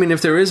talk about. I mean,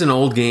 if there is an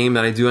old game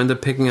that I do end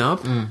up picking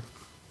up,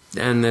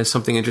 and there's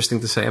something interesting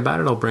to say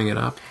about it, I'll bring it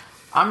up.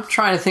 I'm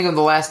trying to think of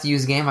the last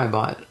used game I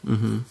bought.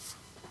 Mm-hmm.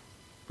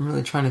 I'm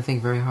really trying to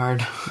think very hard.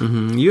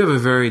 Mm-hmm. You have a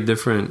very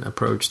different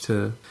approach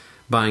to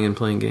buying and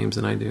playing games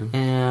than I do.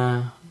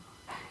 Yeah.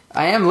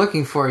 I am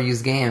looking for a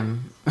used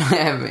game.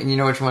 You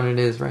know which one it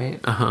is, right?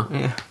 Uh-huh.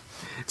 Yeah.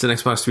 It's an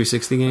Xbox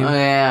 360 game? Oh,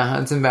 yeah.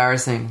 It's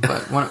embarrassing.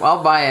 But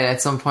I'll buy it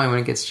at some point when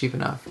it gets cheap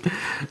enough.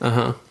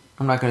 Uh-huh.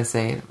 I'm not going to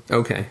say it.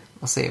 Okay.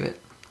 I'll save it.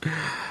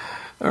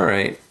 All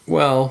right.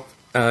 Well,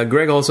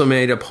 Greg also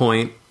made a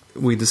point.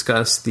 We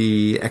discussed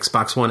the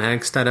Xbox One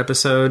X that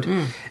episode.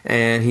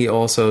 And he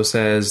also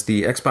says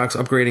the Xbox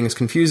upgrading is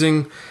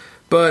confusing,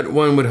 but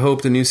one would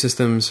hope the new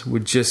systems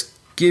would just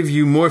give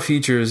you more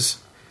features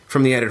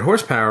from the added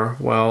horsepower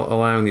while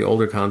allowing the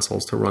older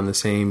consoles to run the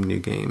same new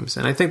games.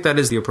 And I think that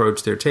is the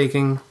approach they're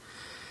taking.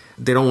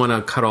 They don't want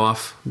to cut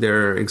off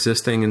their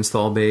existing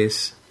install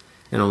base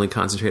and only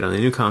concentrate on the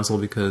new console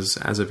because,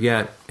 as of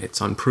yet,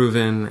 it's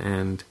unproven.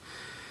 And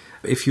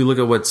if you look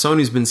at what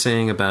Sony's been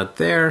saying about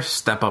their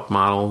step-up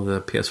model, the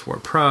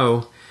PS4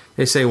 Pro,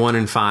 they say 1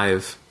 in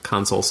 5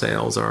 console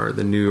sales are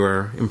the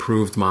newer,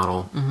 improved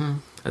model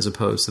as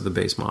opposed to the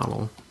base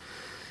model.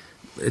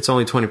 It's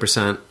only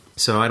 20%.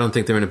 So I don't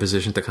think they're in a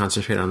position to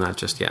concentrate on that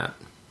just yet.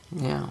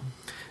 Yeah.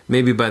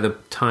 Maybe by the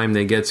time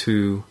they get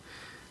to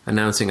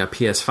announcing a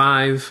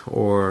PS5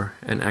 or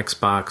an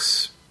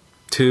Xbox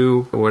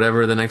 2 or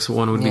whatever the next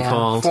one would be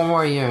called. 4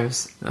 more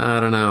years. I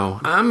don't know.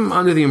 I'm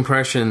under the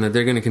impression that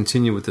they're going to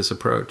continue with this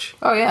approach.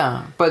 Oh,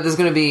 yeah. But there's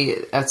going to be,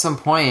 at some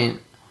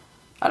point,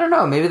 I don't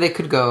know, maybe they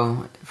could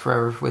go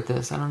forever with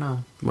this. I don't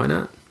know. Why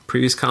not?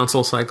 Previous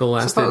console cycle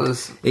lasted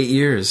 8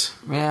 years.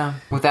 Yeah.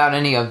 Without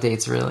any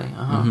updates, really.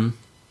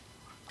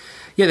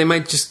 Yeah, they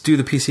might just do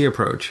the PC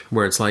approach,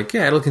 where it's like,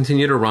 yeah, it'll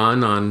continue to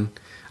run on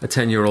a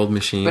 10-year-old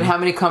machine. But how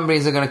many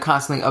companies are going to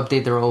constantly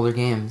update their older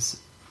games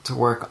to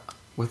work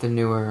with the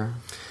newer...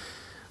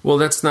 Well,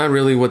 that's not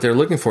really what they're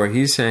looking for.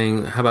 He's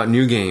saying, how about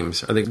new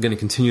games? Are they going to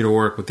continue to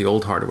work with the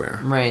old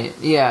hardware? Right,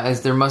 yeah,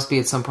 as there must be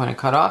at some point a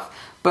cutoff.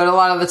 But a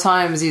lot of the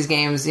times, these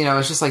games,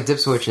 it's just like dip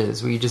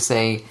switches, where you just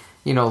say,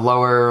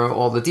 lower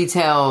all the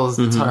details,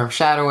 turn off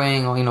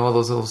shadowing, all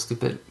those little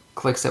stupid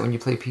clicks that when you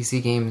play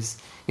PC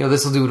games...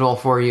 this will do it all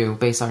for you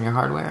based on your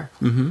hardware.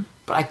 Mm-hmm.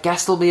 But I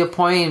guess there'll be a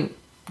point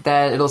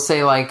that it'll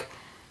say, like,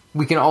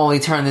 we can only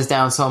turn this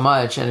down so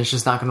much, and it's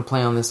just not going to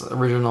play on this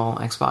original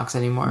Xbox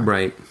anymore.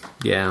 Right.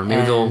 Yeah.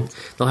 Maybe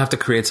they'll have to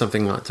create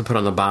something to put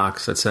on the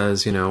box that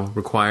says,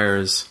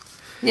 requires...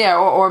 Yeah,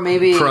 or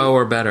maybe... Pro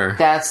or better.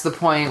 That's the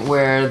point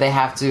where they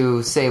have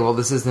to say, well,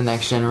 this is the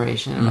next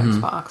generation of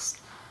Xbox.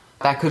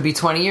 That could be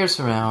 20 years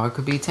from now. It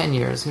could be 10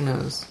 years. Who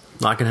knows?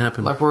 A lot can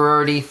happen. Like, we're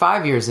already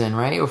 5 years in,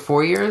 right? Or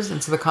 4 years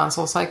into the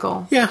console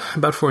cycle? Yeah,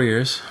 about 4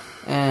 years.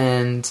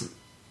 And,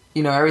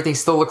 everything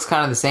still looks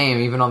kind of the same,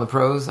 even on the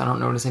pros. I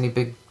don't notice any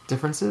big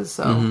differences,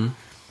 so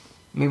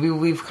maybe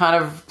we've kind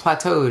of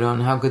plateaued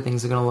on how good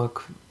things are going to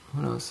look.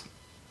 Who knows?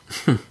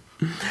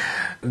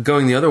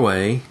 Going the other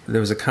way,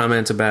 there was a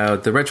comment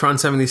about the Retron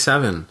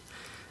 77.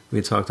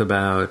 We talked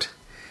about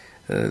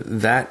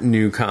that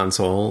new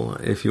console,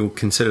 if you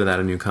consider that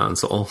a new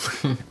console.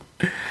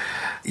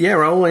 Yeah,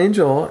 Raul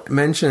Angel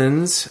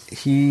mentions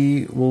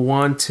he will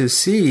want to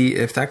see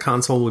if that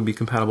console would be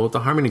compatible with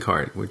the Harmony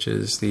card, which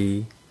is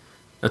the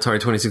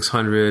Atari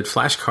 2600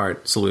 flash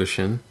cart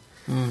solution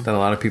that a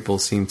lot of people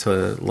seem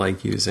to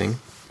like using.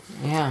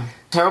 Yeah.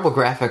 Terrible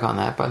graphic on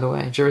that, by the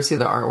way. Did you ever see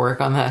the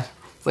artwork on that?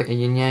 It's like a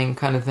yin-yang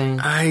kind of thing.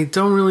 I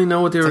don't really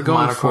know what they were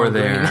going for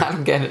there. I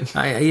don't get it.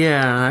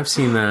 I've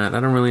seen that. I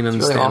don't really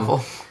understand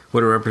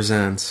what it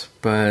represents,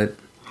 but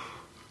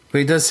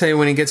he does say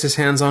when he gets his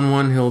hands on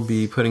one, he'll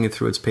be putting it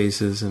through its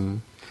paces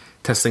and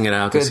testing it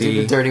out to see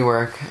do the dirty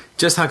work.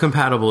 Just how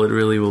compatible it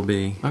really will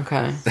be.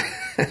 Okay.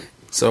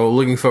 So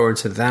looking forward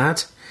to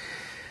that.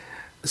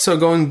 So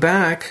going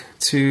back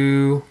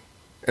to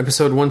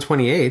episode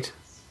 128.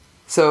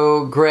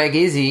 So Greg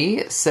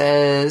Izzy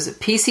says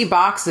PC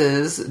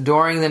boxes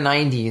during the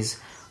 90s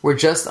were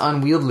just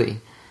unwieldy.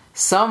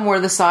 Some were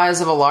the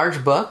size of a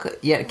large book,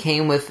 yet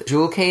came with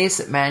jewel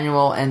case,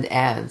 manual, and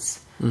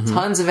ads.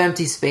 Tons of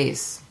empty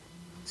space.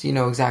 So you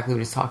know exactly what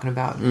he's talking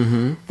about.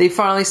 They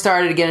finally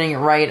started getting it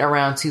right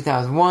around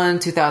 2001,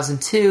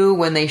 2002,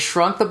 when they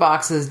shrunk the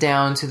boxes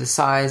down to the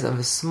size of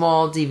a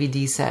small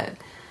DVD set.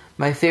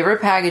 My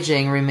favorite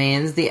packaging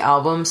remains the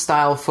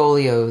album-style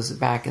folios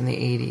back in the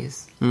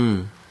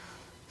 80s.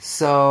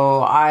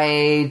 So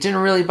I didn't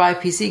really buy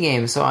PC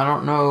games, so I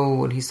don't know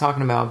what he's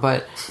talking about.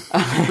 But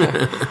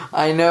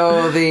I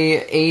know the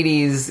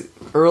 80s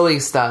early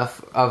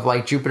stuff of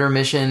like Jupiter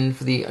Mission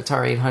for the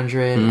Atari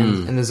 800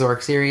 and the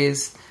Zork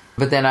series.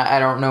 But then I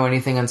don't know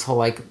anything until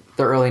like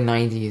the early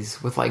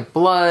 90s with like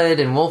Blood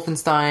and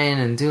Wolfenstein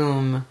and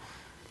Doom.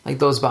 Like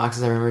those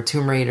boxes I remember.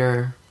 Tomb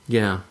Raider.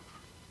 Yeah.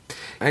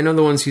 I know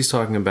the ones he's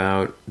talking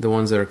about, the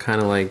ones that are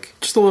kind of like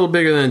just a little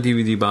bigger than a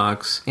DVD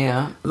box.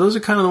 Yeah. Those are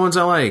kind of the ones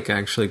I like,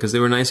 actually, because they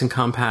were nice and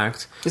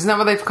compact. Isn't that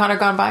what they've kind of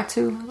gone back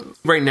to?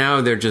 Right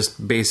now, they're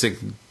just basic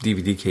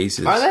DVD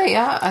cases. Are they?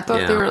 Yeah. I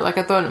thought they were like,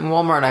 I thought in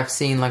Walmart I've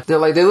seen like, they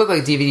look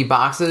like DVD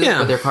boxes,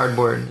 but they're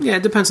cardboard. Yeah,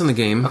 it depends on the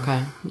game.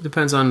 Okay. It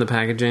depends on the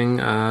packaging.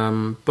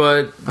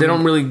 But they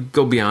don't really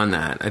go beyond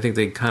that. I think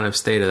they kind of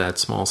stay to that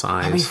small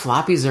size. How many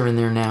floppies are in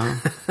there now?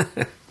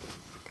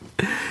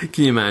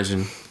 Can you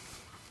imagine?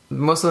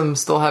 Most of them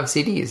still have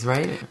CDs,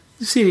 right?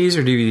 CDs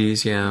or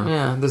DVDs, yeah.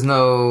 Yeah, there's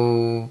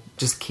no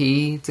just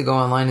key to go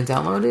online and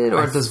download it,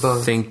 or it does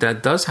both? I think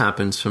that does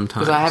happen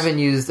sometimes. Because I haven't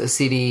used a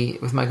CD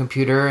with my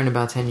computer in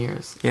about 10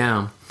 years.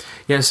 Yeah.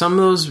 Yeah, some of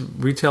those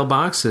retail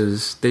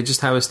boxes, they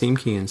just have a Steam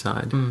key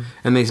inside.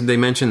 And they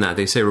mention that.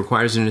 They say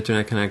requires an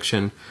internet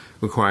connection,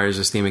 requires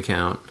a Steam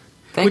account.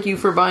 Thank you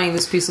for buying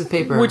this piece of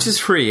paper. Which is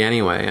free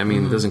anyway. I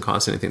mean, it doesn't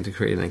cost anything to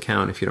create an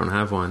account if you don't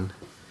have one.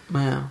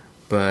 Yeah.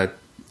 But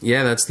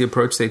yeah, that's the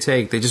approach they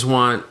take. They just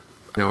want,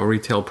 a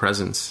retail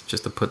presence,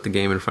 just to put the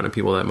game in front of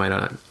people that might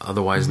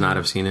otherwise not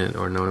have seen it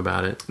or known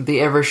about it. The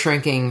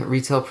ever-shrinking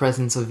retail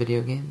presence of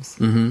video games.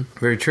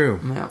 Very true.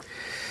 Yeah.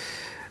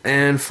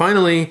 And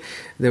finally,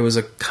 there was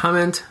a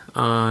comment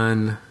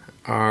on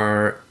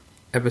our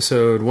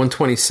episode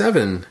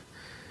 127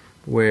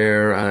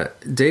 where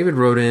David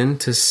wrote in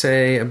to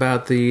say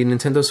about the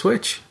Nintendo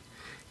Switch.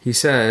 He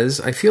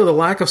says, I feel the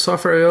lack of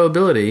software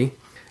availability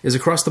is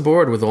across the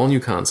board with all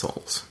new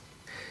consoles.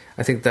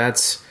 I think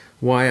that's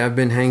why I've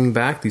been hanging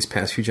back these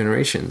past few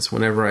generations.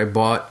 Whenever I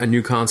bought a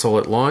new console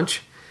at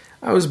launch,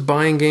 I was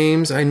buying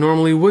games I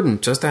normally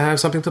wouldn't just to have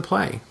something to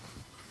play.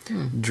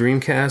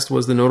 Dreamcast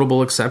was the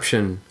notable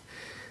exception.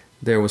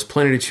 There was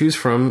plenty to choose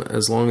from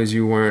as long as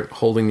you weren't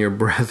holding your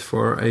breath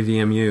for a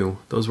VMU.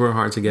 Those were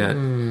hard to get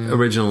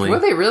originally. Were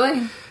they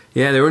really?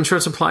 Yeah, they were in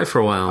short supply for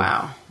a while.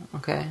 Wow.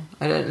 Okay.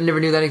 I never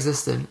knew that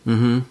existed.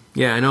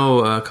 Yeah, I know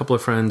a couple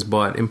of friends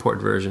bought import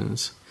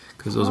versions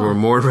because those were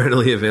more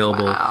readily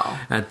available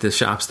at the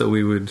shops that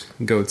we would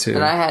go to.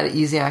 And I had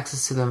easy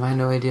access to them. I had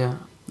no idea.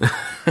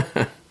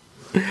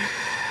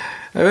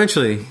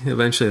 Eventually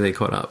they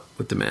caught up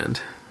with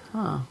demand.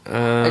 Huh.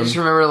 I just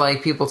remember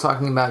like people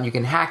talking about you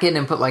can hack it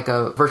and put like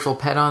a virtual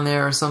pet on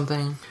there or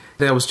something.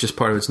 That was just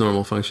part of its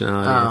normal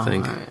functionality, I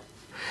think. Right.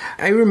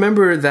 I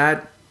remember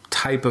that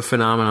type of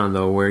phenomenon,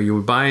 though, where you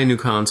would buy a new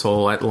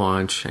console at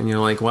launch and you're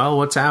like, well,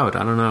 what's out?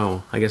 I don't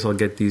know. I guess I'll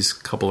get these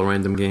couple of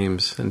random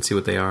games and see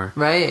what they are.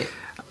 Right.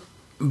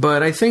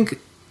 But I think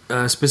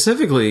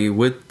specifically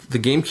with the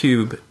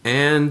GameCube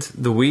and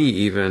the Wii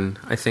even,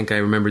 I think I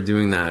remember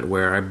doing that,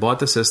 where I bought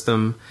the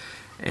system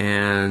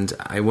and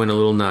I went a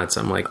little nuts.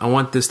 I'm like, I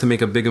want this to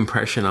make a big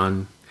impression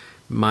on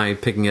my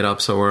picking it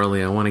up so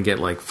early. I want to get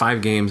like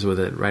 5 games with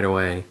it right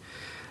away.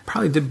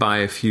 Probably did buy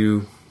a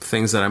few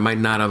things that I might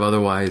not have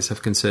otherwise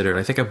have considered.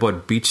 I think I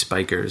bought Beach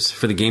Spikers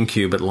for the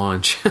GameCube at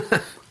launch.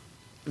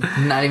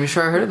 Not even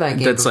sure I heard of that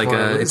game That's before.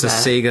 like it's a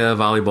Sega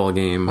volleyball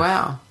game.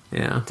 Wow.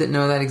 Yeah. Didn't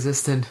know that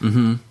existed.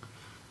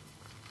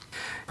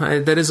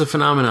 That is a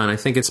phenomenon. I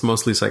think it's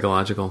mostly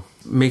psychological,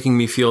 making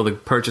me feel the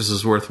purchase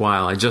is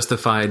worthwhile. I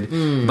justified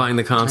buying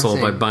the console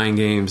by buying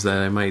games that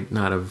I might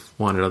not have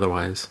wanted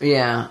otherwise.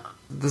 Yeah.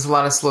 There's a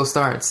lot of slow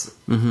starts,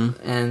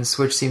 and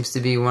Switch seems to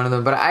be one of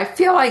them. But I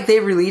feel like they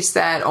released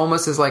that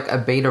almost as like a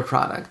beta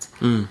product.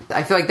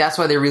 I feel like that's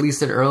why they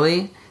released it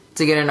early,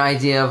 to get an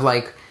idea of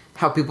like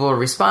how people are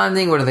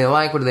responding, what do they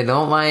like, what do they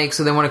don't like.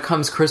 So then when it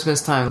comes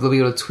Christmas time, they'll be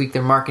able to tweak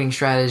their marketing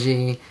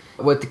strategy,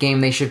 what the game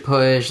they should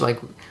push, like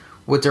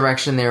what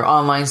direction their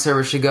online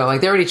service should go. Like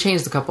they already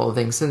changed a couple of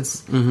things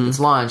since its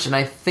launch, and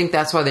I think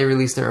that's why they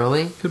released it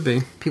early. Could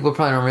be. People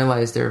probably don't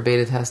realize they're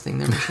beta testing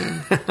their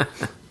machine.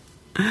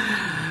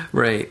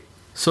 Right.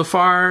 So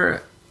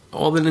far,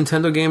 all the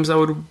Nintendo games I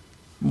would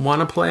want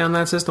to play on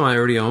that system, I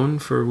already own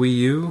for Wii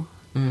U.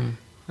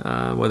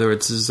 Whether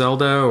it's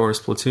Zelda or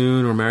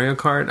Splatoon or Mario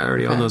Kart, I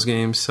already own those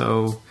games.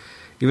 So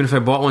even if I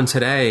bought one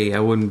today, I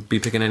wouldn't be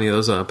picking any of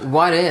those up.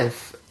 What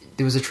if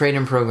there was a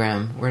trade-in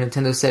program where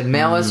Nintendo said,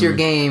 mail us your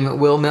game,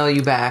 we'll mail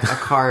you back a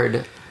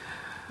card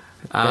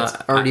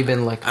That's already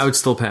been licked. I would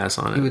still pass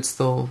on it. You would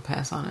still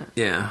pass on it.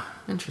 Yeah.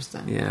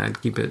 Interesting. Yeah,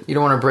 I'd keep it. You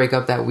don't want to break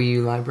up that Wii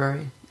U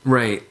library?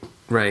 Right.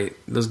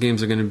 Those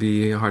games are going to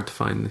be hard to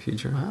find in the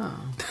future. Wow.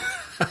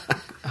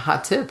 A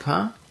hot tip,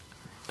 huh?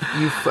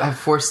 You have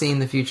foreseen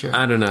the future.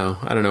 I don't know.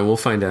 We'll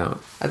find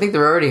out. I think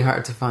they're already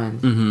hard to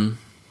find. Mm-hmm.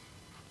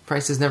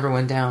 Prices never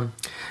went down.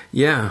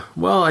 Yeah.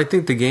 Well, I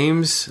think the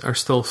games are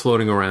still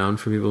floating around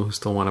for people who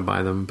still want to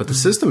buy them, but the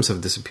systems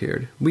have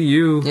disappeared. Wii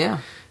U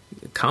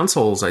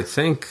consoles, I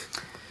think.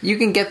 You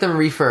can get them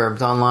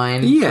refurbed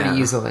online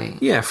pretty easily.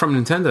 Yeah, from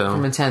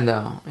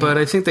Nintendo. But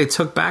I think they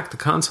took back the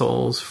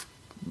consoles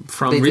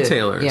from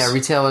retailers. Yeah,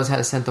 retailers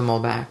had sent them all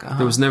back.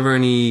 There was never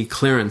any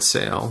clearance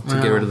sale to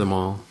get rid of them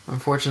all.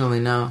 Unfortunately,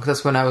 no. Because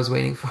that's what I was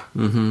waiting for.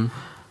 Mm-hmm.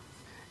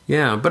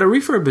 Yeah, but a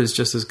refurb is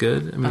just as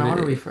good. I mean, I don't want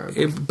a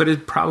refurb. But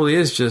it probably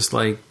is just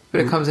like...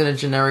 But it comes in a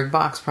generic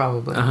box,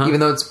 probably. Even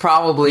though it's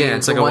probably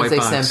it's the like ones they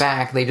box. sent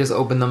back, they just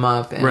open them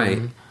up. And,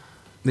 right.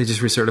 They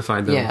just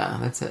recertified them. Yeah,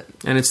 that's it.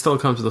 And it still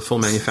comes with a full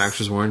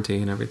manufacturer's warranty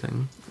and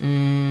everything.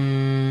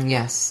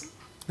 Yes.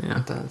 Yeah.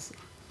 It does.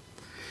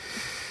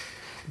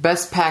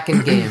 Best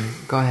pack-in game.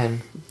 Go ahead.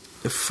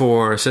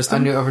 For a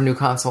system? Of a new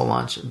console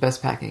launch.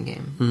 Best pack-in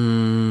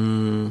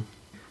game.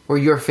 Or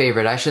your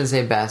favorite. I shouldn't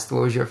say best.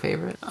 What was your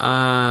favorite?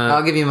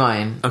 I'll give you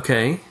mine.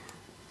 Okay.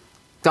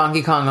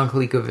 Donkey Kong on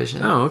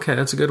ColecoVision. Oh, okay.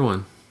 That's a good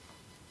one.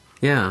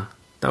 Yeah.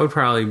 That would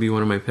probably be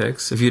one of my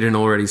picks, if you didn't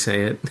already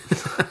say it.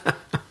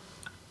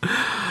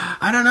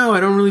 I don't know. I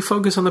don't really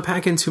focus on the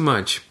pack-in too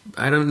much.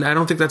 I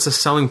don't think that's a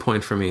selling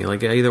point for me.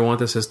 Like, I either want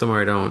the system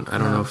or I don't. I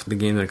don't know if the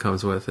game that it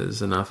comes with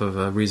is enough of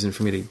a reason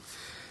for me to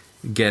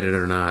get it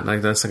or not.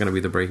 Like, that's not going to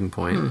be the breaking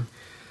point.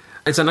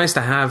 It's a nice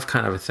to have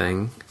kind of a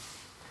thing.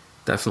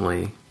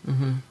 Definitely.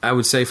 Mm-hmm. I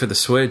would say for the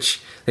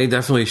Switch, they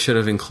definitely should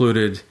have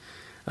included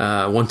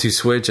 1-2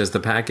 Switch as the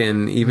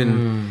pack-in,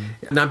 even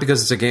not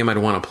because it's a game I'd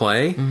want to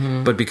play,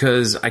 but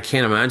because I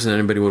can't imagine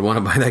anybody would want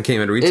to buy that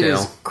game at retail. It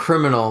is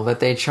criminal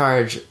that they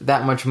charge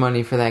that much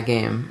money for that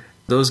game.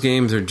 Those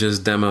games are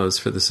just demos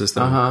for the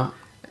system.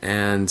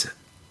 And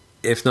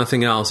if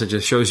nothing else, it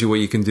just shows you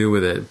what you can do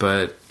with it.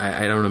 But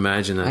I don't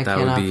imagine that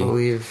would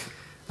be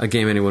a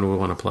game anyone would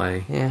want to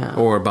play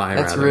or buy.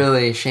 That's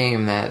really a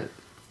shame that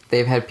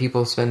they've had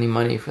people spending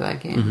money for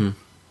that game.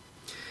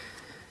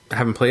 I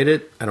haven't played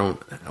it. I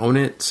don't own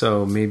it,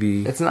 so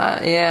maybe it's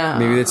not. Yeah,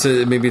 maybe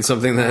it's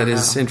something that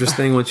is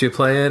interesting once you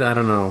play it. I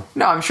don't know.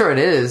 No, I'm sure it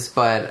is,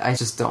 but I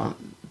just don't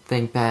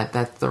think that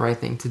that's the right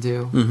thing to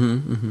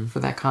do for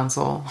that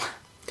console.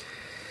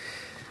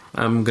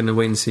 I'm gonna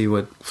wait and see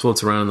what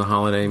floats around in the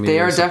holiday. Maybe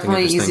they are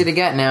definitely easy to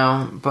get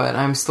now, but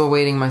I'm still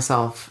waiting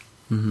myself.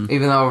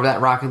 Even though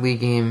that Rocket League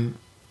game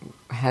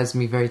has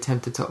me very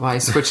tempted to buy a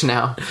Switch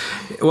now.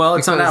 Well,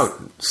 it's not out,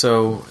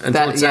 so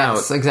until it's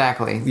out,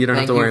 exactly. You don't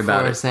have to worry about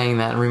it. Thank you for saying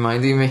that and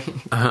reminding me.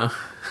 I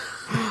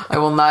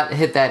will not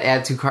hit that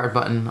add to cart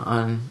button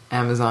on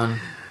Amazon,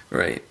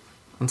 right,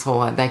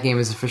 until that game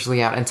is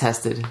officially out and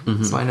tested,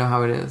 so I know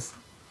how it is.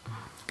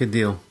 Good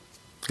deal,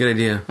 good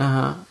idea.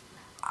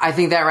 I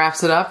think that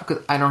wraps it up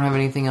because I don't have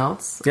anything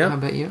else. Yeah, how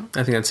about you?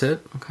 I think that's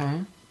it.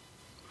 Okay.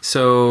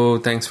 So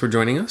thanks for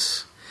joining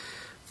us.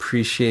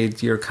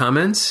 Appreciate your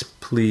comments.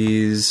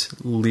 Please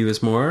leave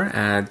us more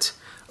at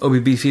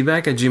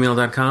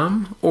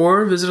obbfeedback@gmail.com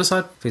or visit us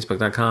at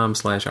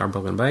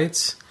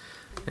facebook.com/ourbrokenbytes.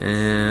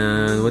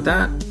 And with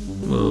that,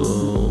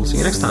 we'll see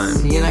you next time.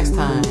 See you next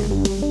time.